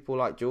you, people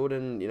like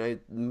Jordan,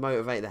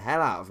 motivate the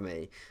hell out of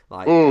me.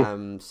 Like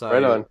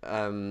right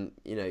on.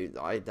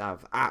 I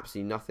have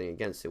absolutely nothing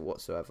against it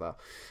whatsoever.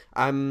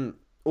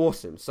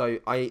 Awesome. So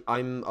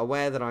I'm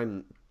aware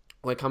that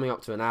we're coming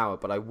up to an hour,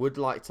 but I would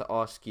like to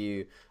ask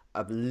you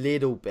a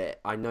little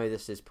bit. I know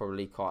this is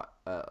probably quite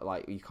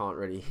like you can't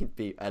really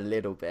be a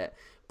little bit,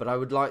 but I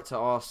would like to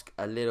ask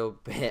a little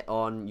bit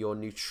on your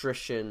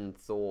nutrition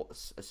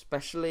thoughts,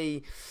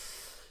 especially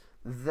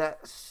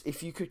that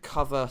if you could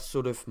cover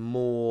sort of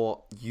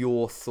more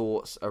your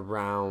thoughts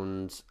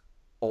around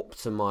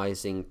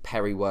optimizing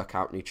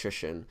peri-workout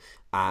nutrition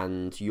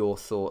and your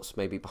thoughts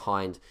maybe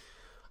behind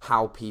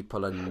how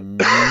people are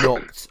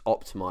not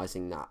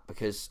optimizing that,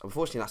 because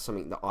unfortunately that's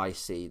something that I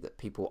see, that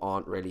people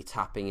aren't really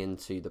tapping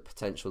into the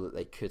potential that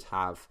they could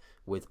have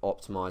with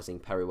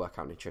optimizing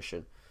peri-workout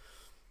nutrition.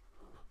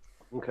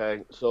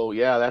 Okay, so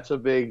yeah, that's a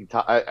big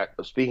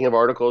speaking of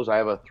articles, I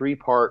have a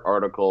 3-part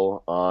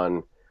article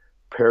on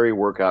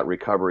peri-workout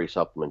recovery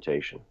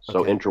supplementation,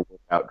 so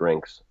intra-workout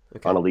drinks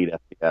on Elite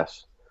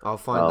FBS. I'll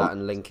find that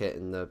and link it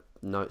in the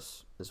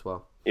notes as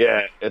well.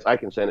 Yeah, I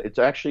can send it. It's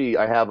actually,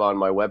 I have on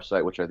my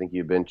website, which I think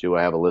you've been to,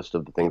 I have a list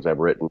of the things I've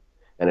written,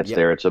 and it's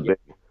there. It's a big,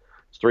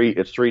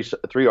 it's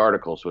three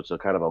articles, so it's a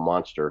kind of a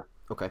monster.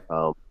 Okay.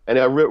 And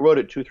I wrote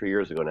it 2-3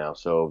 years ago now,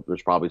 so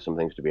there's probably some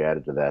things to be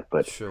added to that.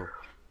 But sure.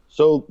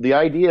 So the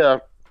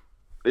idea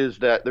is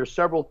that there's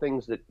several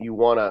things that you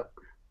want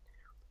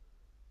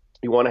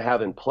to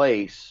have in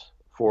place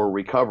for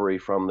recovery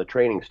from the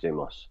training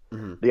stimulus.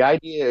 The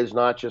idea is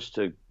not just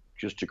to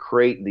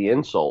create the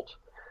insult.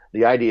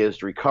 The idea is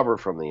to recover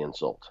from the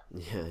insult.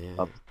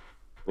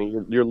 I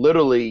mean, you're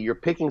literally you're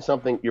picking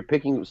something, you're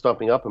picking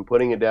something up and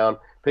putting it down,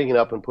 picking it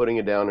up and putting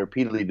it down,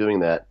 repeatedly doing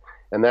that,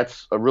 and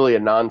that's really a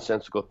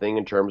nonsensical thing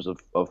in terms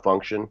of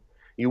function.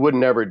 You would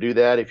never do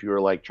that if you were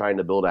like trying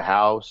to build a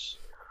house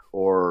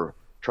or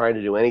trying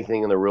to do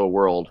anything in the real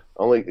world.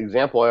 Only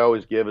example I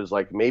always give is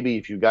like maybe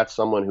if you've got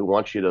someone who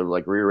wants you to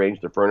like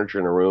rearrange the furniture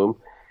in a room,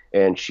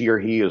 and she or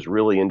he is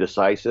really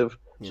indecisive.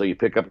 So you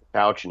pick up the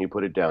couch and you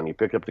put it down. You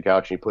pick up the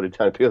couch and you put it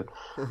down.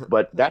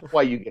 But that's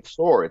why you get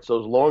sore. It's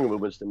those long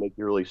movements that make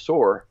you really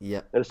sore.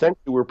 Yeah. And essentially,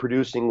 we're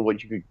producing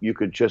what you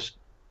could just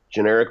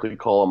generically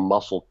call a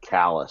muscle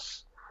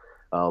callus.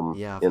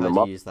 Yeah, I've In the heard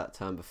mu- you use that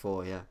term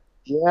before. Yeah.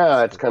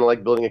 yeah, it's kind of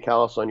like building a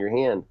callus on your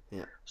hand.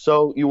 Yeah.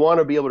 So you want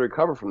to be able to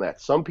recover from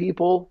that. Some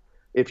people,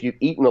 if you've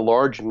eaten a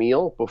large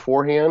meal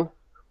beforehand,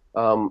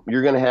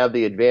 you're going to have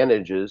the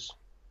advantages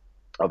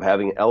of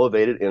having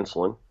elevated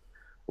insulin,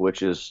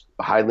 which is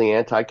highly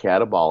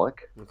anti-catabolic.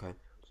 Okay.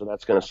 So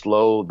that's going to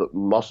slow the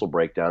muscle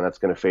breakdown. That's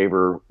going to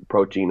favor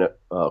protein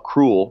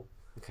accrual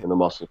Okay. in the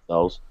muscle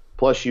cells.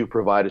 Plus, you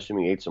provide,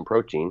 assuming you ate some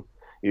protein,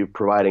 you're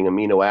providing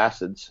amino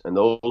acids, and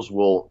those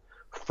will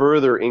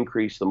further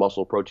increase the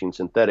muscle protein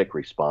synthetic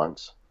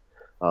response.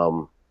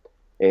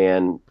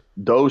 And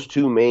those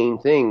two main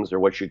things are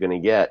what you're going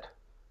to get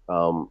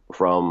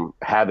from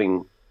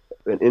having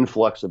an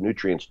influx of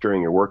nutrients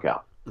during your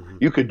workout. Mm-hmm.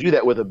 You could do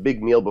that with a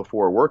big meal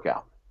before a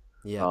workout.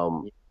 Yeah.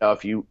 Now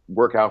if you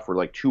work out for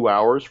like 2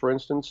 hours, for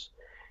instance,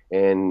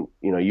 and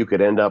you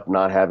could end up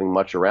not having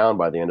much around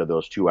by the end of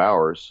those 2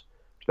 hours,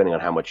 depending on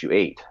how much you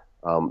ate.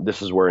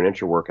 This is where an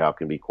intra-workout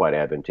can be quite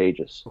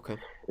advantageous. Okay.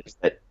 It's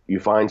that you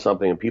find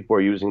something, and people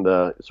are using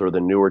the sort of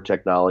the newer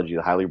technology,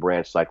 the highly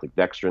branched cyclic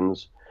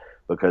dextrins,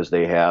 because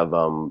they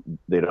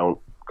don't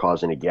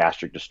cause any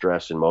gastric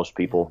distress in most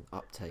people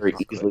Uptake very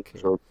is easily.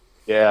 quick. So,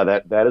 yeah,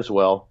 that as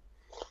well.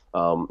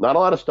 Not a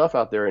lot of stuff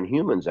out there in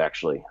humans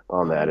actually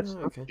on that. It's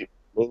Okay.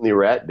 mainly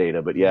rat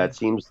data, but yeah, it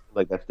seems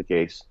like that's the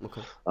case.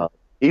 Okay.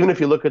 Even if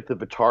you look at the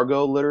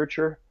Vitargo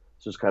literature,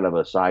 this is kind of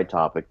a side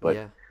topic, but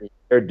Yeah.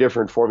 there are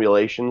different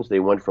formulations. They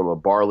went from a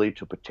barley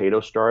to potato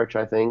starch,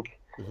 I think,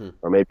 Mm-hmm.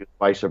 or maybe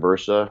vice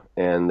versa,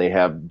 and they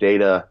have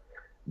data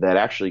that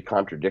actually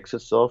contradicts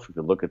itself. If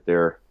you look at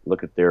their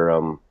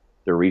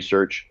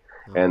research,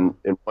 and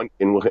in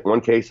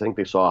one case, I think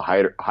they saw a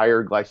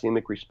higher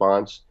glycemic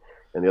response.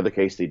 In the other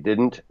case, they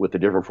didn't with the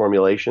different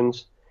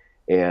formulations,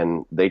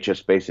 and they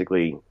just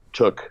basically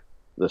took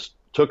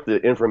the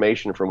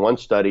information from one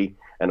study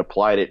and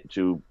applied it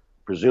to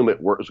presume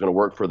it was going to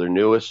work for their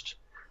newest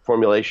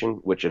formulation,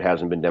 which it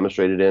hasn't been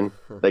demonstrated in.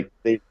 Like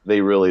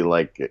they really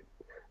like it.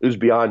 It was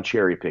beyond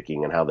cherry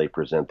picking and how they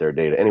present their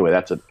data. Anyway,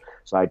 that's a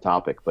side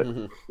topic, but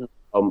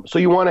so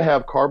you want to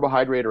have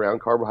carbohydrate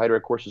around. Carbohydrate,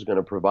 of course, is going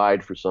to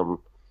provide for some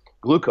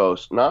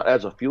glucose, not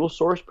as a fuel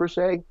source per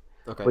se,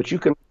 Okay. but you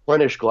can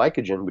replenish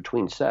glycogen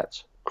between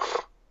sets.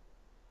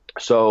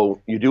 So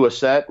you do a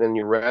set and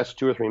you rest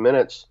 2 or 3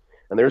 minutes,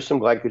 and there's some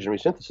glycogen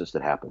resynthesis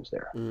that happens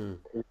there.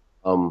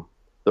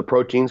 The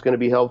protein's going to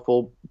be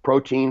helpful.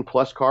 Protein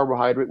plus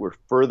carbohydrate will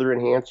further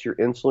enhance your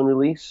insulin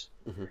release.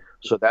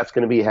 So that's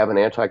going to have an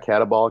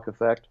anti-catabolic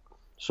effect.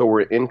 So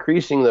we're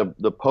increasing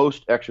the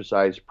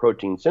post-exercise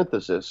protein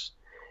synthesis,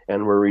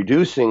 and we're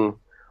reducing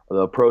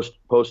the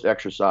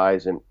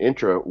post-exercise and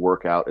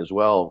intra-workout as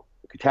well,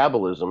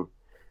 catabolism.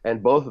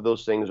 And both of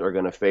those things are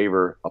going to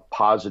favor a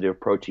positive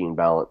protein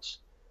balance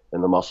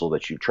in the muscle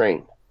that you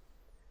train.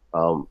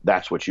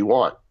 That's what you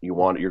want.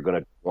 You're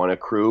going to want to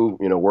accrue,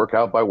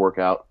 workout by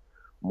workout,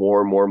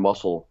 more and more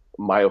muscle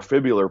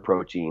myofibrillar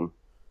protein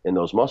in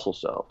those muscle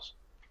cells.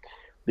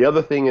 The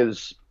other thing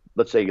is,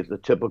 let's say it's the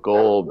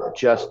typical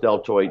chest,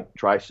 deltoid,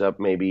 tricep,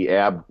 maybe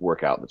ab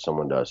workout that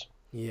someone does.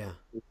 Yeah.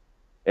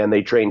 And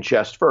they train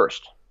chest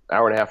first.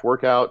 Hour and a half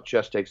workout,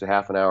 chest takes a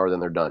half an hour, then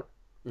they're done.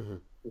 And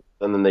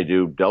then they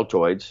do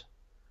deltoids,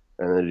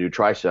 and then they do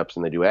triceps,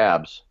 and they do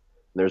abs.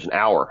 And there's an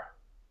hour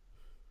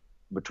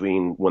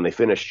between when they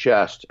finish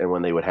chest and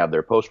when they would have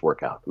their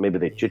post-workout. Maybe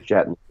they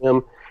chit-chat in the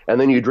gym, and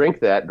then you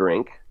drink that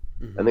drink,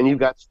 and then you've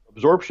got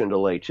absorption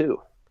delay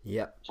too.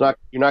 Yep.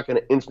 You're not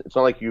going to it's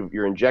not like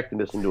you're injecting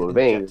this into a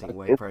vein. Injecting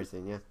whey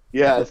protein, yeah.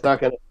 Yeah, it's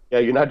not going to. Yeah,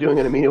 you're not doing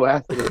an amino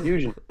acid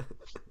infusion.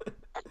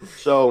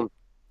 So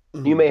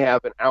you may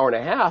have an hour and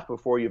a half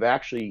before you've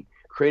actually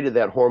created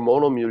that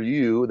hormonal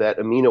milieu, that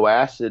amino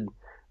acid,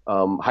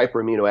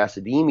 hyperamino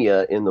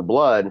acidemia in the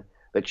blood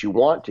that you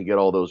want to get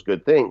all those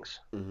good things,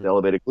 the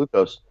elevated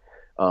glucose.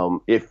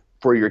 If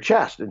for your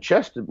chest, and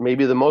chest may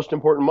be the most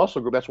important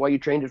muscle group, that's why you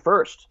trained it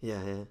first.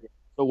 Yeah, yeah.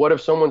 So what if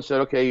someone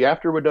said, okay,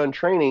 after we're done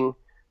training,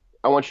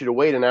 I want you to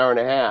wait an hour and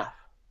a half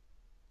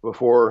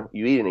before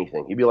you eat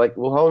anything? You'd be like,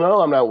 well, hell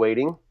no, I'm not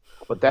waiting.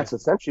 But that's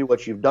essentially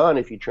what you've done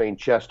if you train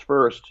chest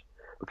first,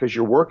 because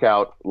your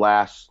workout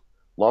lasts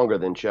longer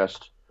than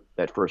just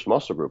that first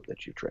muscle group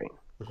that you train.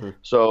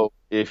 So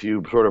if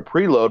you sort of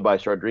preload by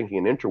start drinking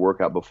an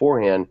intra-workout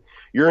beforehand,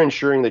 you're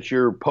ensuring that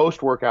your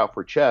post-workout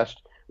for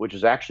chest, which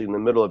is actually in the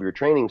middle of your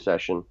training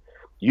session,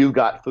 you've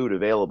got food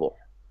available.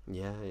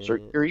 Yeah, yeah. So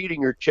you're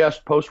eating your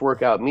chest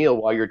post-workout meal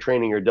while you're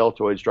training your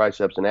deltoids,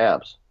 triceps, and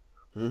abs.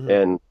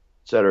 And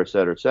cetera, et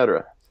cetera, et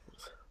cetera.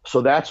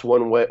 So that's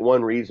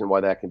one reason why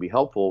that can be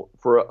helpful.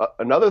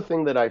 Another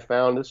thing that I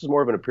found, this is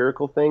more of an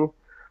empirical thing,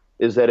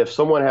 is that if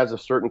someone has a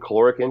certain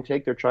caloric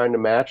intake they're trying to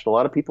match, and a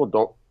lot of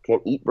people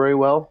can't eat very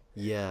well.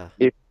 Yeah.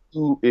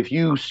 If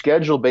you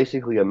schedule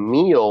basically a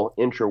meal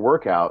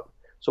intra-workout,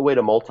 it's a way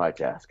to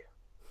multitask.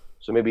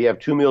 So maybe you have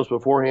 2 meals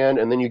beforehand,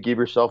 and then you give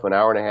yourself an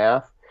hour and a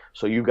half,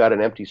 so you've got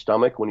an empty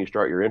stomach when you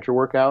start your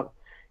intra-workout.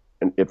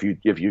 And if you're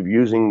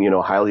using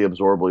highly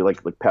absorbable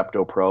like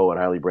Pepto Pro and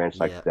highly branched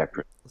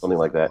cyclodextrin, something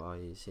like that.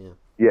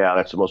 Yeah,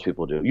 that's what most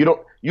people do.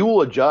 You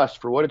will adjust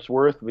for what it's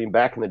worth. I mean,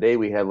 back in the day,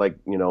 we had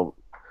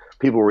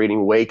people were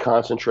eating whey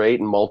concentrate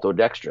and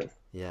maltodextrin.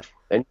 Yeah.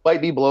 And you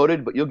might be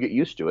bloated, but you'll get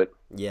used to it.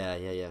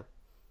 Yeah.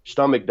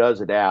 Stomach does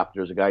adapt.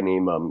 There's a guy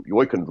named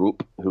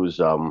Joikendroop who's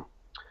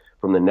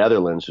from the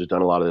Netherlands who's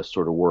done a lot of this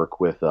sort of work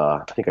with,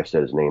 I think I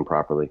said his name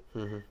properly,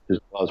 his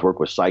work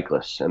with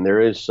cyclists. And there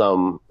is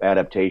some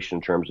adaptation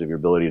in terms of your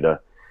ability to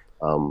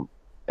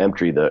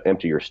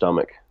empty your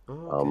stomach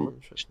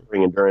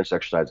during endurance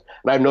exercise.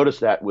 And I've noticed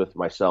that with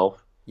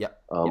myself. Yeah.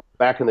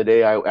 Back in the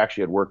day, I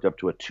actually had worked up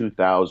to a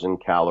 2,000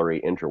 calorie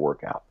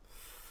intra-workout.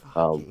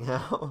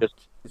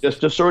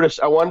 Just to sort of,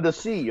 I wanted to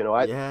see,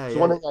 one thing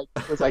I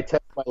did was I tested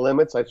my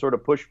limits. I sort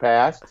of pushed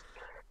past,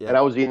 and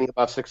I was eating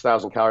about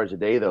 6,000 calories a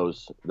day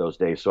those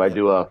days. So I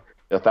do a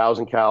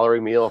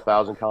 1,000-calorie meal,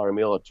 1,000-calorie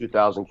meal, a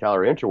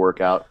 2,000-calorie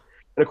intra-workout.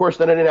 And of course,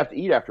 then I didn't have to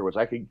eat afterwards.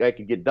 I could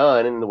get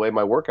done, and the way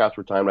my workouts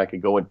were timed, I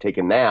could go and take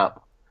a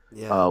nap.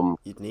 Yeah,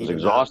 you'd need I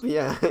was exhausted.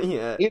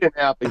 Yeah. Need a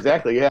nap,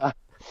 exactly. Yeah,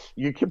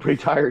 you get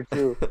pretty tired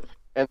too.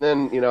 And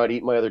then I'd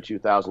eat my other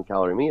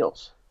 2,000-calorie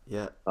meals.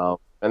 Yeah.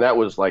 And that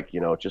was like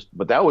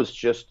but that was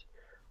just.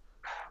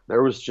 I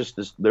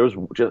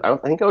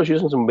think I was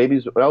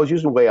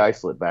using whey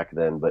isolate back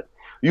then, but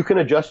you can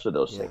adjust to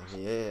those things.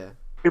 Yeah.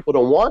 People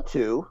don't want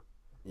to,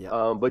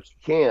 but you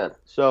can.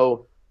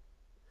 So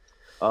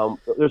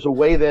there's a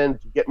way then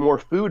to get more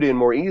food in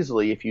more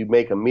easily if you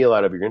make a meal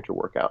out of your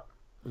intra-workout.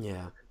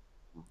 Yeah.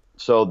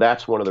 So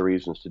that's one of the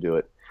reasons to do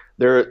it.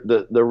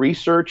 The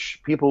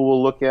research, people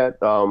will look at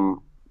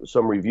some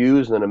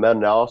reviews and then a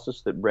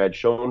meta-analysis that Brad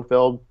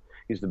Schoenfeld,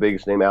 he's the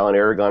biggest name, Alan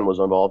Aragon was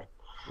involved.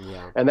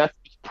 Yeah. And that's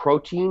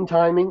protein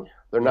timing.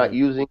 They're not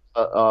using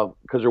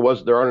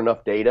because there aren't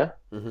enough data.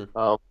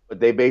 But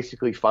they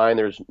basically find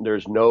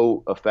there's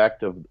no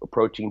effect of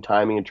protein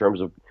timing in terms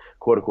of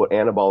quote unquote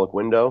anabolic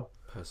window.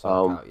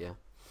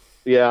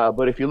 Yeah,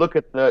 but if you look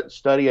at the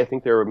study, I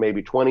think there were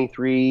maybe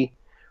 23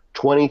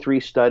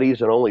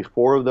 studies, and only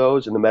 4 of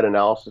those in the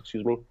meta-analysis,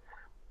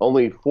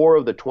 only 4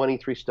 of the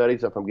 23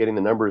 studies, if I'm getting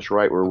the numbers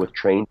right, were with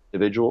trained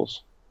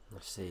individuals. I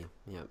see.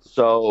 Yeah.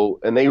 So,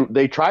 and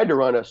they tried to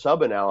run a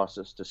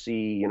sub-analysis to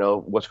see,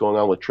 what's going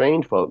on with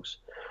trained folks.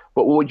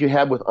 But what you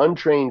have with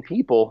untrained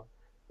people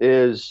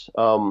is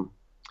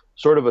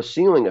sort of a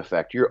ceiling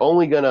effect. You're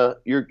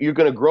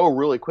gonna grow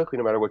really quickly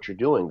no matter what you're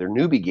doing. They're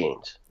newbie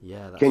gains.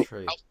 Yeah, that's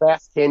true. How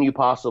fast can you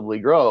possibly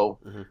grow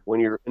when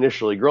you're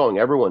initially growing?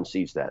 Everyone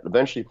sees that.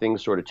 Eventually,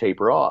 things sort of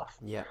taper off.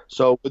 Yeah.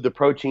 So, would the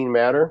protein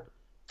matter?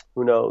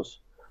 Who knows?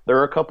 There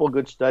are a couple of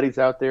good studies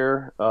out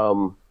there.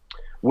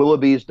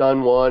 Willoughby's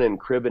done one, and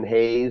Cribb and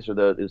Hayes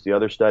is the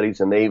other studies,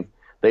 and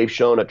they've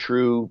shown a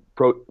true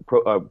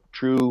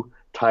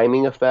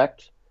timing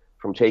effect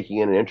from taking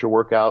in an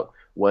intra-workout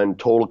when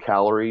total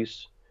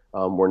calories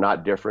were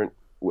not different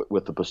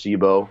with the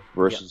placebo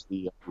versus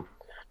in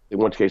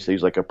one case they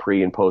use like a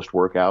pre and post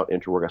workout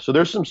intra-workout. So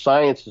there's some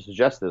science to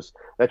suggest this.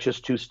 That's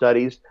just 2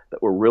 studies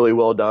that were really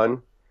well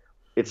done.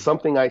 It's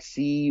something I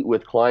see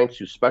with clients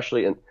who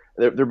especially, and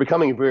they're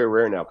becoming very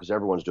rare now because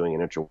everyone's doing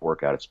an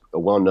intra-workout. It's a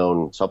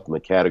well-known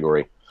supplement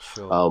category.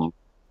 Sure.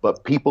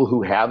 But people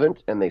who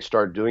haven't and they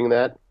start doing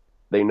that,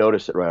 they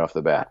notice it right off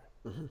the bat.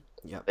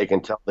 Yeah. They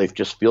can tell they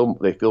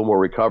feel more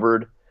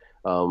recovered.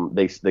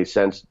 They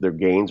sense their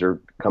gains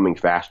are coming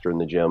faster in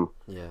the gym.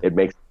 Yeah. It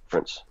makes a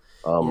difference.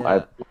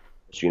 I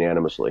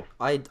unanimously.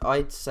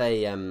 I'd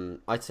say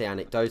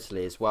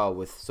anecdotally as well,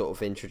 with sort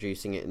of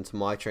introducing it into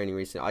my training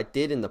recently. I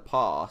did in the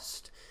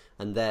past,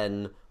 and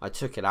then I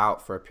took it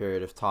out for a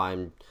period of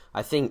time.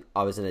 I think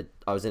I was in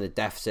a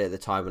deficit at the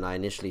time when I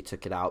initially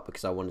took it out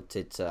because I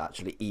wanted to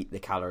actually eat the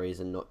calories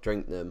and not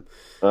drink them.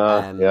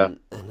 And I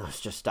was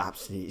just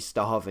absolutely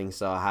starving,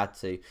 so I had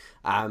to.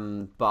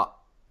 But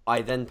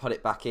I then put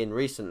it back in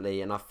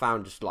recently, and I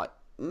found just like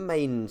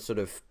main sort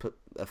of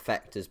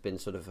effect has been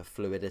sort of a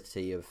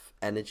fluidity of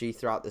energy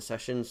throughout the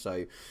session.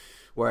 So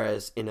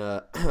whereas in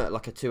a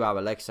like a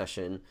 2-hour leg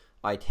session,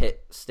 I'd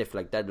hit stiff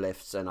leg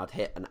deadlifts and I'd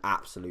hit an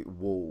absolute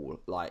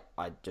wall. Like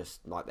I'd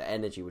just like the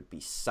energy would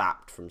be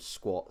sapped from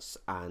squats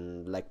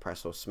and leg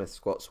press or Smith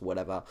squats or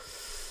whatever.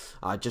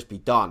 I'd just be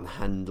done,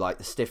 and like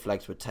the stiff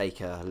legs would take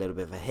a little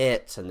bit of a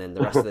hit, and then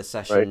the rest of the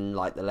session,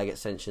 like the leg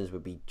extensions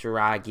would be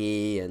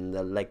draggy and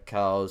the leg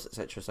curls,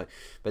 etc. So,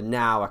 but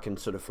now I can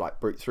sort of like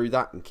brute through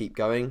that and keep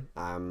going.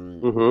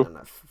 And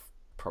I've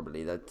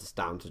probably that's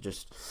down to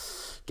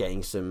just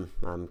getting some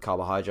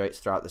carbohydrates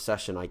throughout the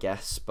session, I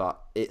guess.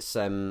 But it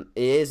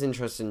is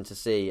interesting to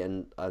see,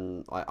 and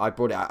I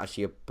brought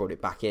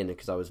it back in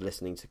because I was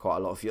listening to quite a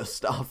lot of your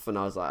stuff, and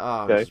I was like,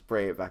 I'm just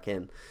bringing it back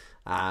in.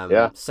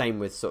 Same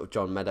with sort of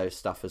John Meadows'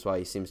 stuff as well.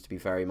 He seems to be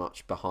very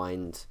much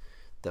behind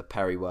the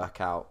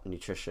peri-workout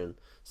nutrition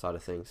side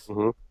of things,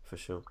 for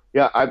sure.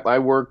 Yeah,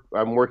 I'm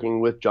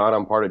working with John.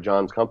 I'm part of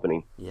John's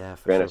company. Yeah,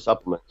 for Granite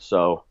Supplements.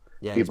 So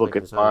people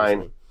can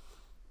find.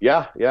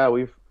 Yeah,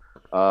 we've.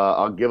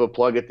 I'll give a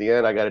plug at the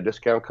end. I got a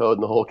discount code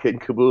and the whole kit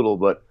and caboodle.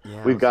 But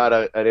we've got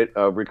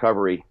a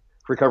recovery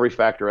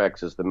Factor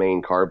X is the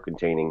main carb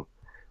containing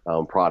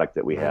product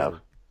that we have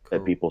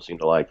that people seem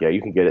to like. Yeah,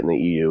 you can get it in the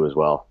EU as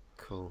well.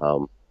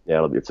 Cool.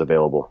 It's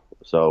available.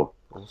 So.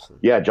 Awesome.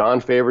 Yeah, John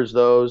favors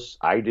those.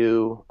 I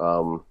do.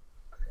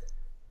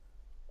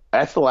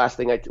 That's the last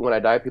thing when I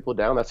diet people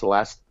down. That's the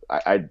last.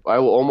 I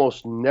will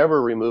almost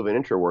never remove an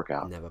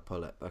intra-workout. Never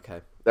pull it. Okay.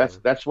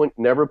 That's when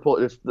never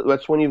pull.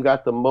 That's when you've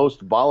got the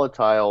most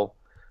volatile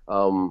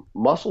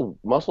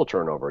muscle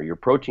turnover. Your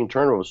protein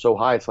turnover is so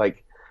high. It's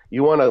like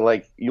you want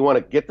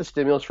to get the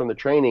stimulus from the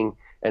training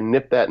and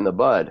nip that in the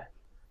bud.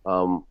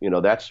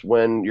 That's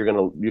when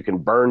you can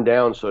burn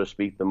down, so to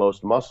speak, the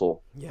most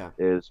muscle.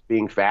 Is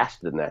being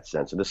fasted in that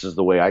sense. And this is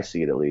the way I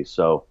see it, at least.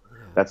 So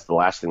that's the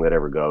last thing that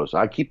ever goes.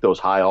 I keep those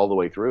high all the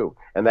way through,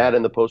 and that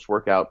in the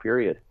post-workout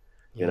period.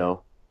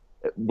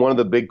 One of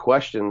the big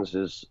questions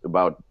is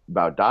about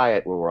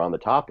diet when we're on the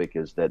topic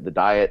is that the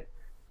diet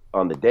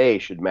on the day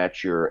should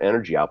match your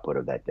energy output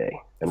of that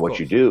day and what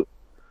you do.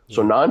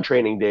 So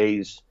non-training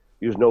days,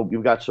 you've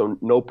got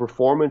no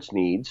performance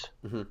needs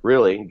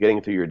really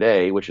getting through your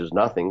day, which is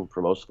nothing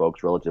for most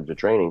folks relative to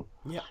training.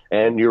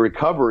 And your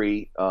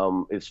recovery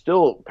is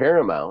still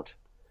paramount.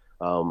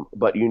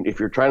 But if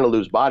you're trying to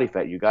lose body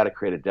fat, you got to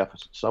create a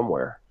deficit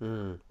somewhere.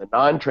 The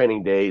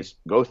non-training days,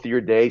 go through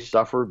your day,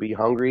 suffer, be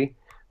hungry,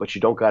 but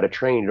you don't got to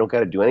train. You don't got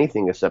to do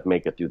anything except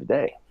make it through the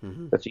day.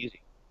 That's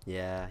easy.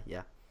 Yeah.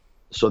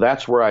 So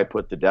that's where I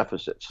put the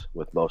deficits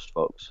with most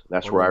folks.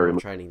 That's where I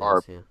remove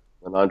carbs.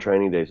 The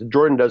non-training days.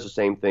 Jordan does the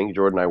same thing.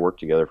 Jordan and I worked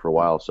together for a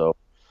while, so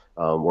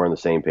we're on the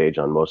same page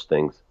on most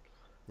things.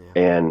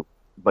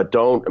 But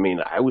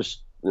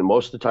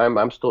most of the time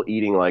I'm still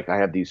eating, like I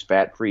have these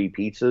fat-free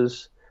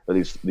pizzas or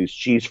these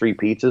cheese-free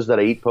pizzas that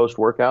I eat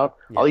post-workout.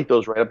 I'll eat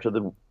those right up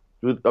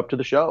to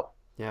the show.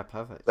 Yeah,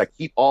 perfect. I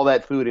keep all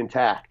that food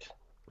intact.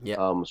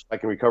 So I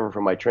can recover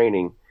from my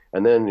training,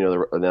 and then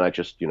then I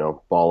just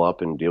fall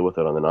up and deal with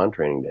it on the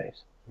non-training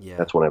days.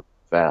 That's when I'm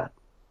fat.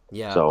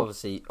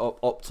 Obviously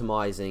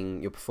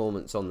optimizing your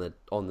performance on the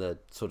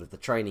sort of the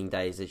training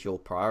days is your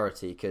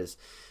priority, because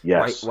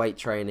weight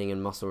training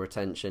and muscle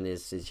retention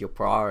is your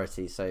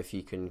priority. So if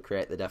you can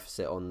create the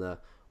deficit on the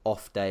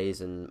off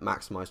days and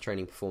maximize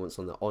training performance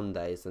on the on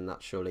days, then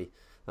that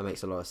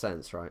makes a lot of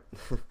sense, right?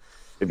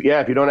 If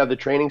you don't have the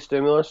training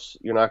stimulus,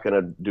 you're not going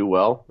to do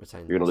well.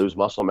 You're going to lose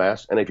muscle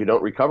mass, and if you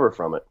don't recover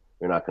from it,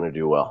 you're not going to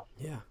do well.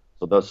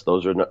 So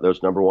those are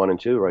number 1 and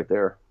 2 right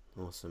there.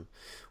 Awesome.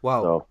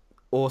 Wow.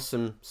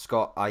 Awesome,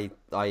 Scott. I've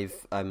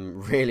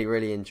really,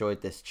 really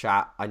enjoyed this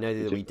chat. I know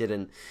that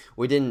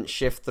we didn't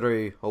shift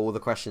through all the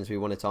questions we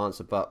wanted to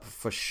answer, but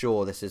for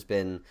sure this has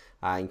been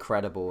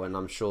incredible, and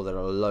I'm sure that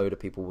a load of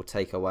people will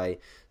take away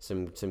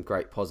some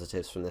great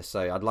positives from this.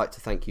 So I'd like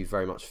to thank you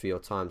very much for your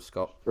time,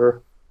 Scott.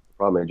 Sure.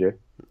 No problem, AJ.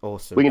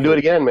 Awesome. We can do it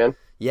again, man.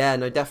 Yeah,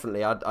 no,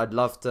 definitely. I'd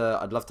love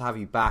to have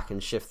you back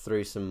and shift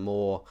through some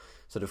more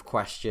sort of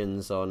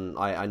questions on.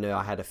 I know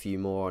I had a few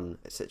more on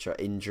etc.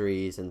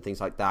 injuries and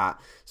things like that.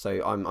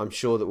 So I'm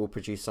sure that we'll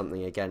produce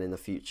something again in the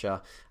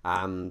future.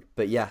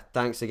 But yeah,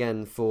 thanks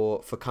again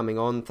for coming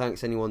on.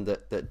 Thanks anyone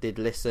that did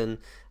listen,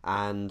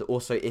 and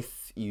also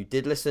if you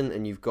did listen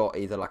and you've got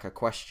either like a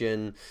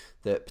question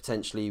that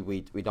potentially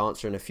we'd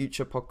answer in a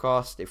future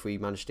podcast, if we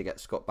manage to get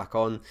Scott back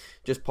on,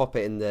 just pop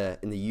it in the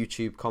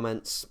YouTube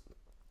comments.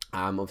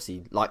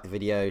 Obviously like the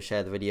video,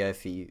 share the video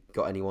if you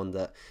got anyone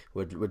that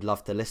would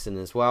love to listen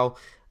as well.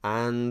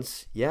 And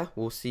yeah,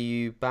 we'll see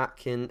you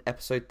back in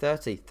episode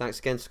 30. Thanks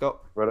again,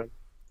 Scott. Right on.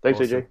 Thanks,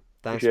 awesome. AJ.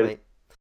 Thanks, Appreciate mate. it.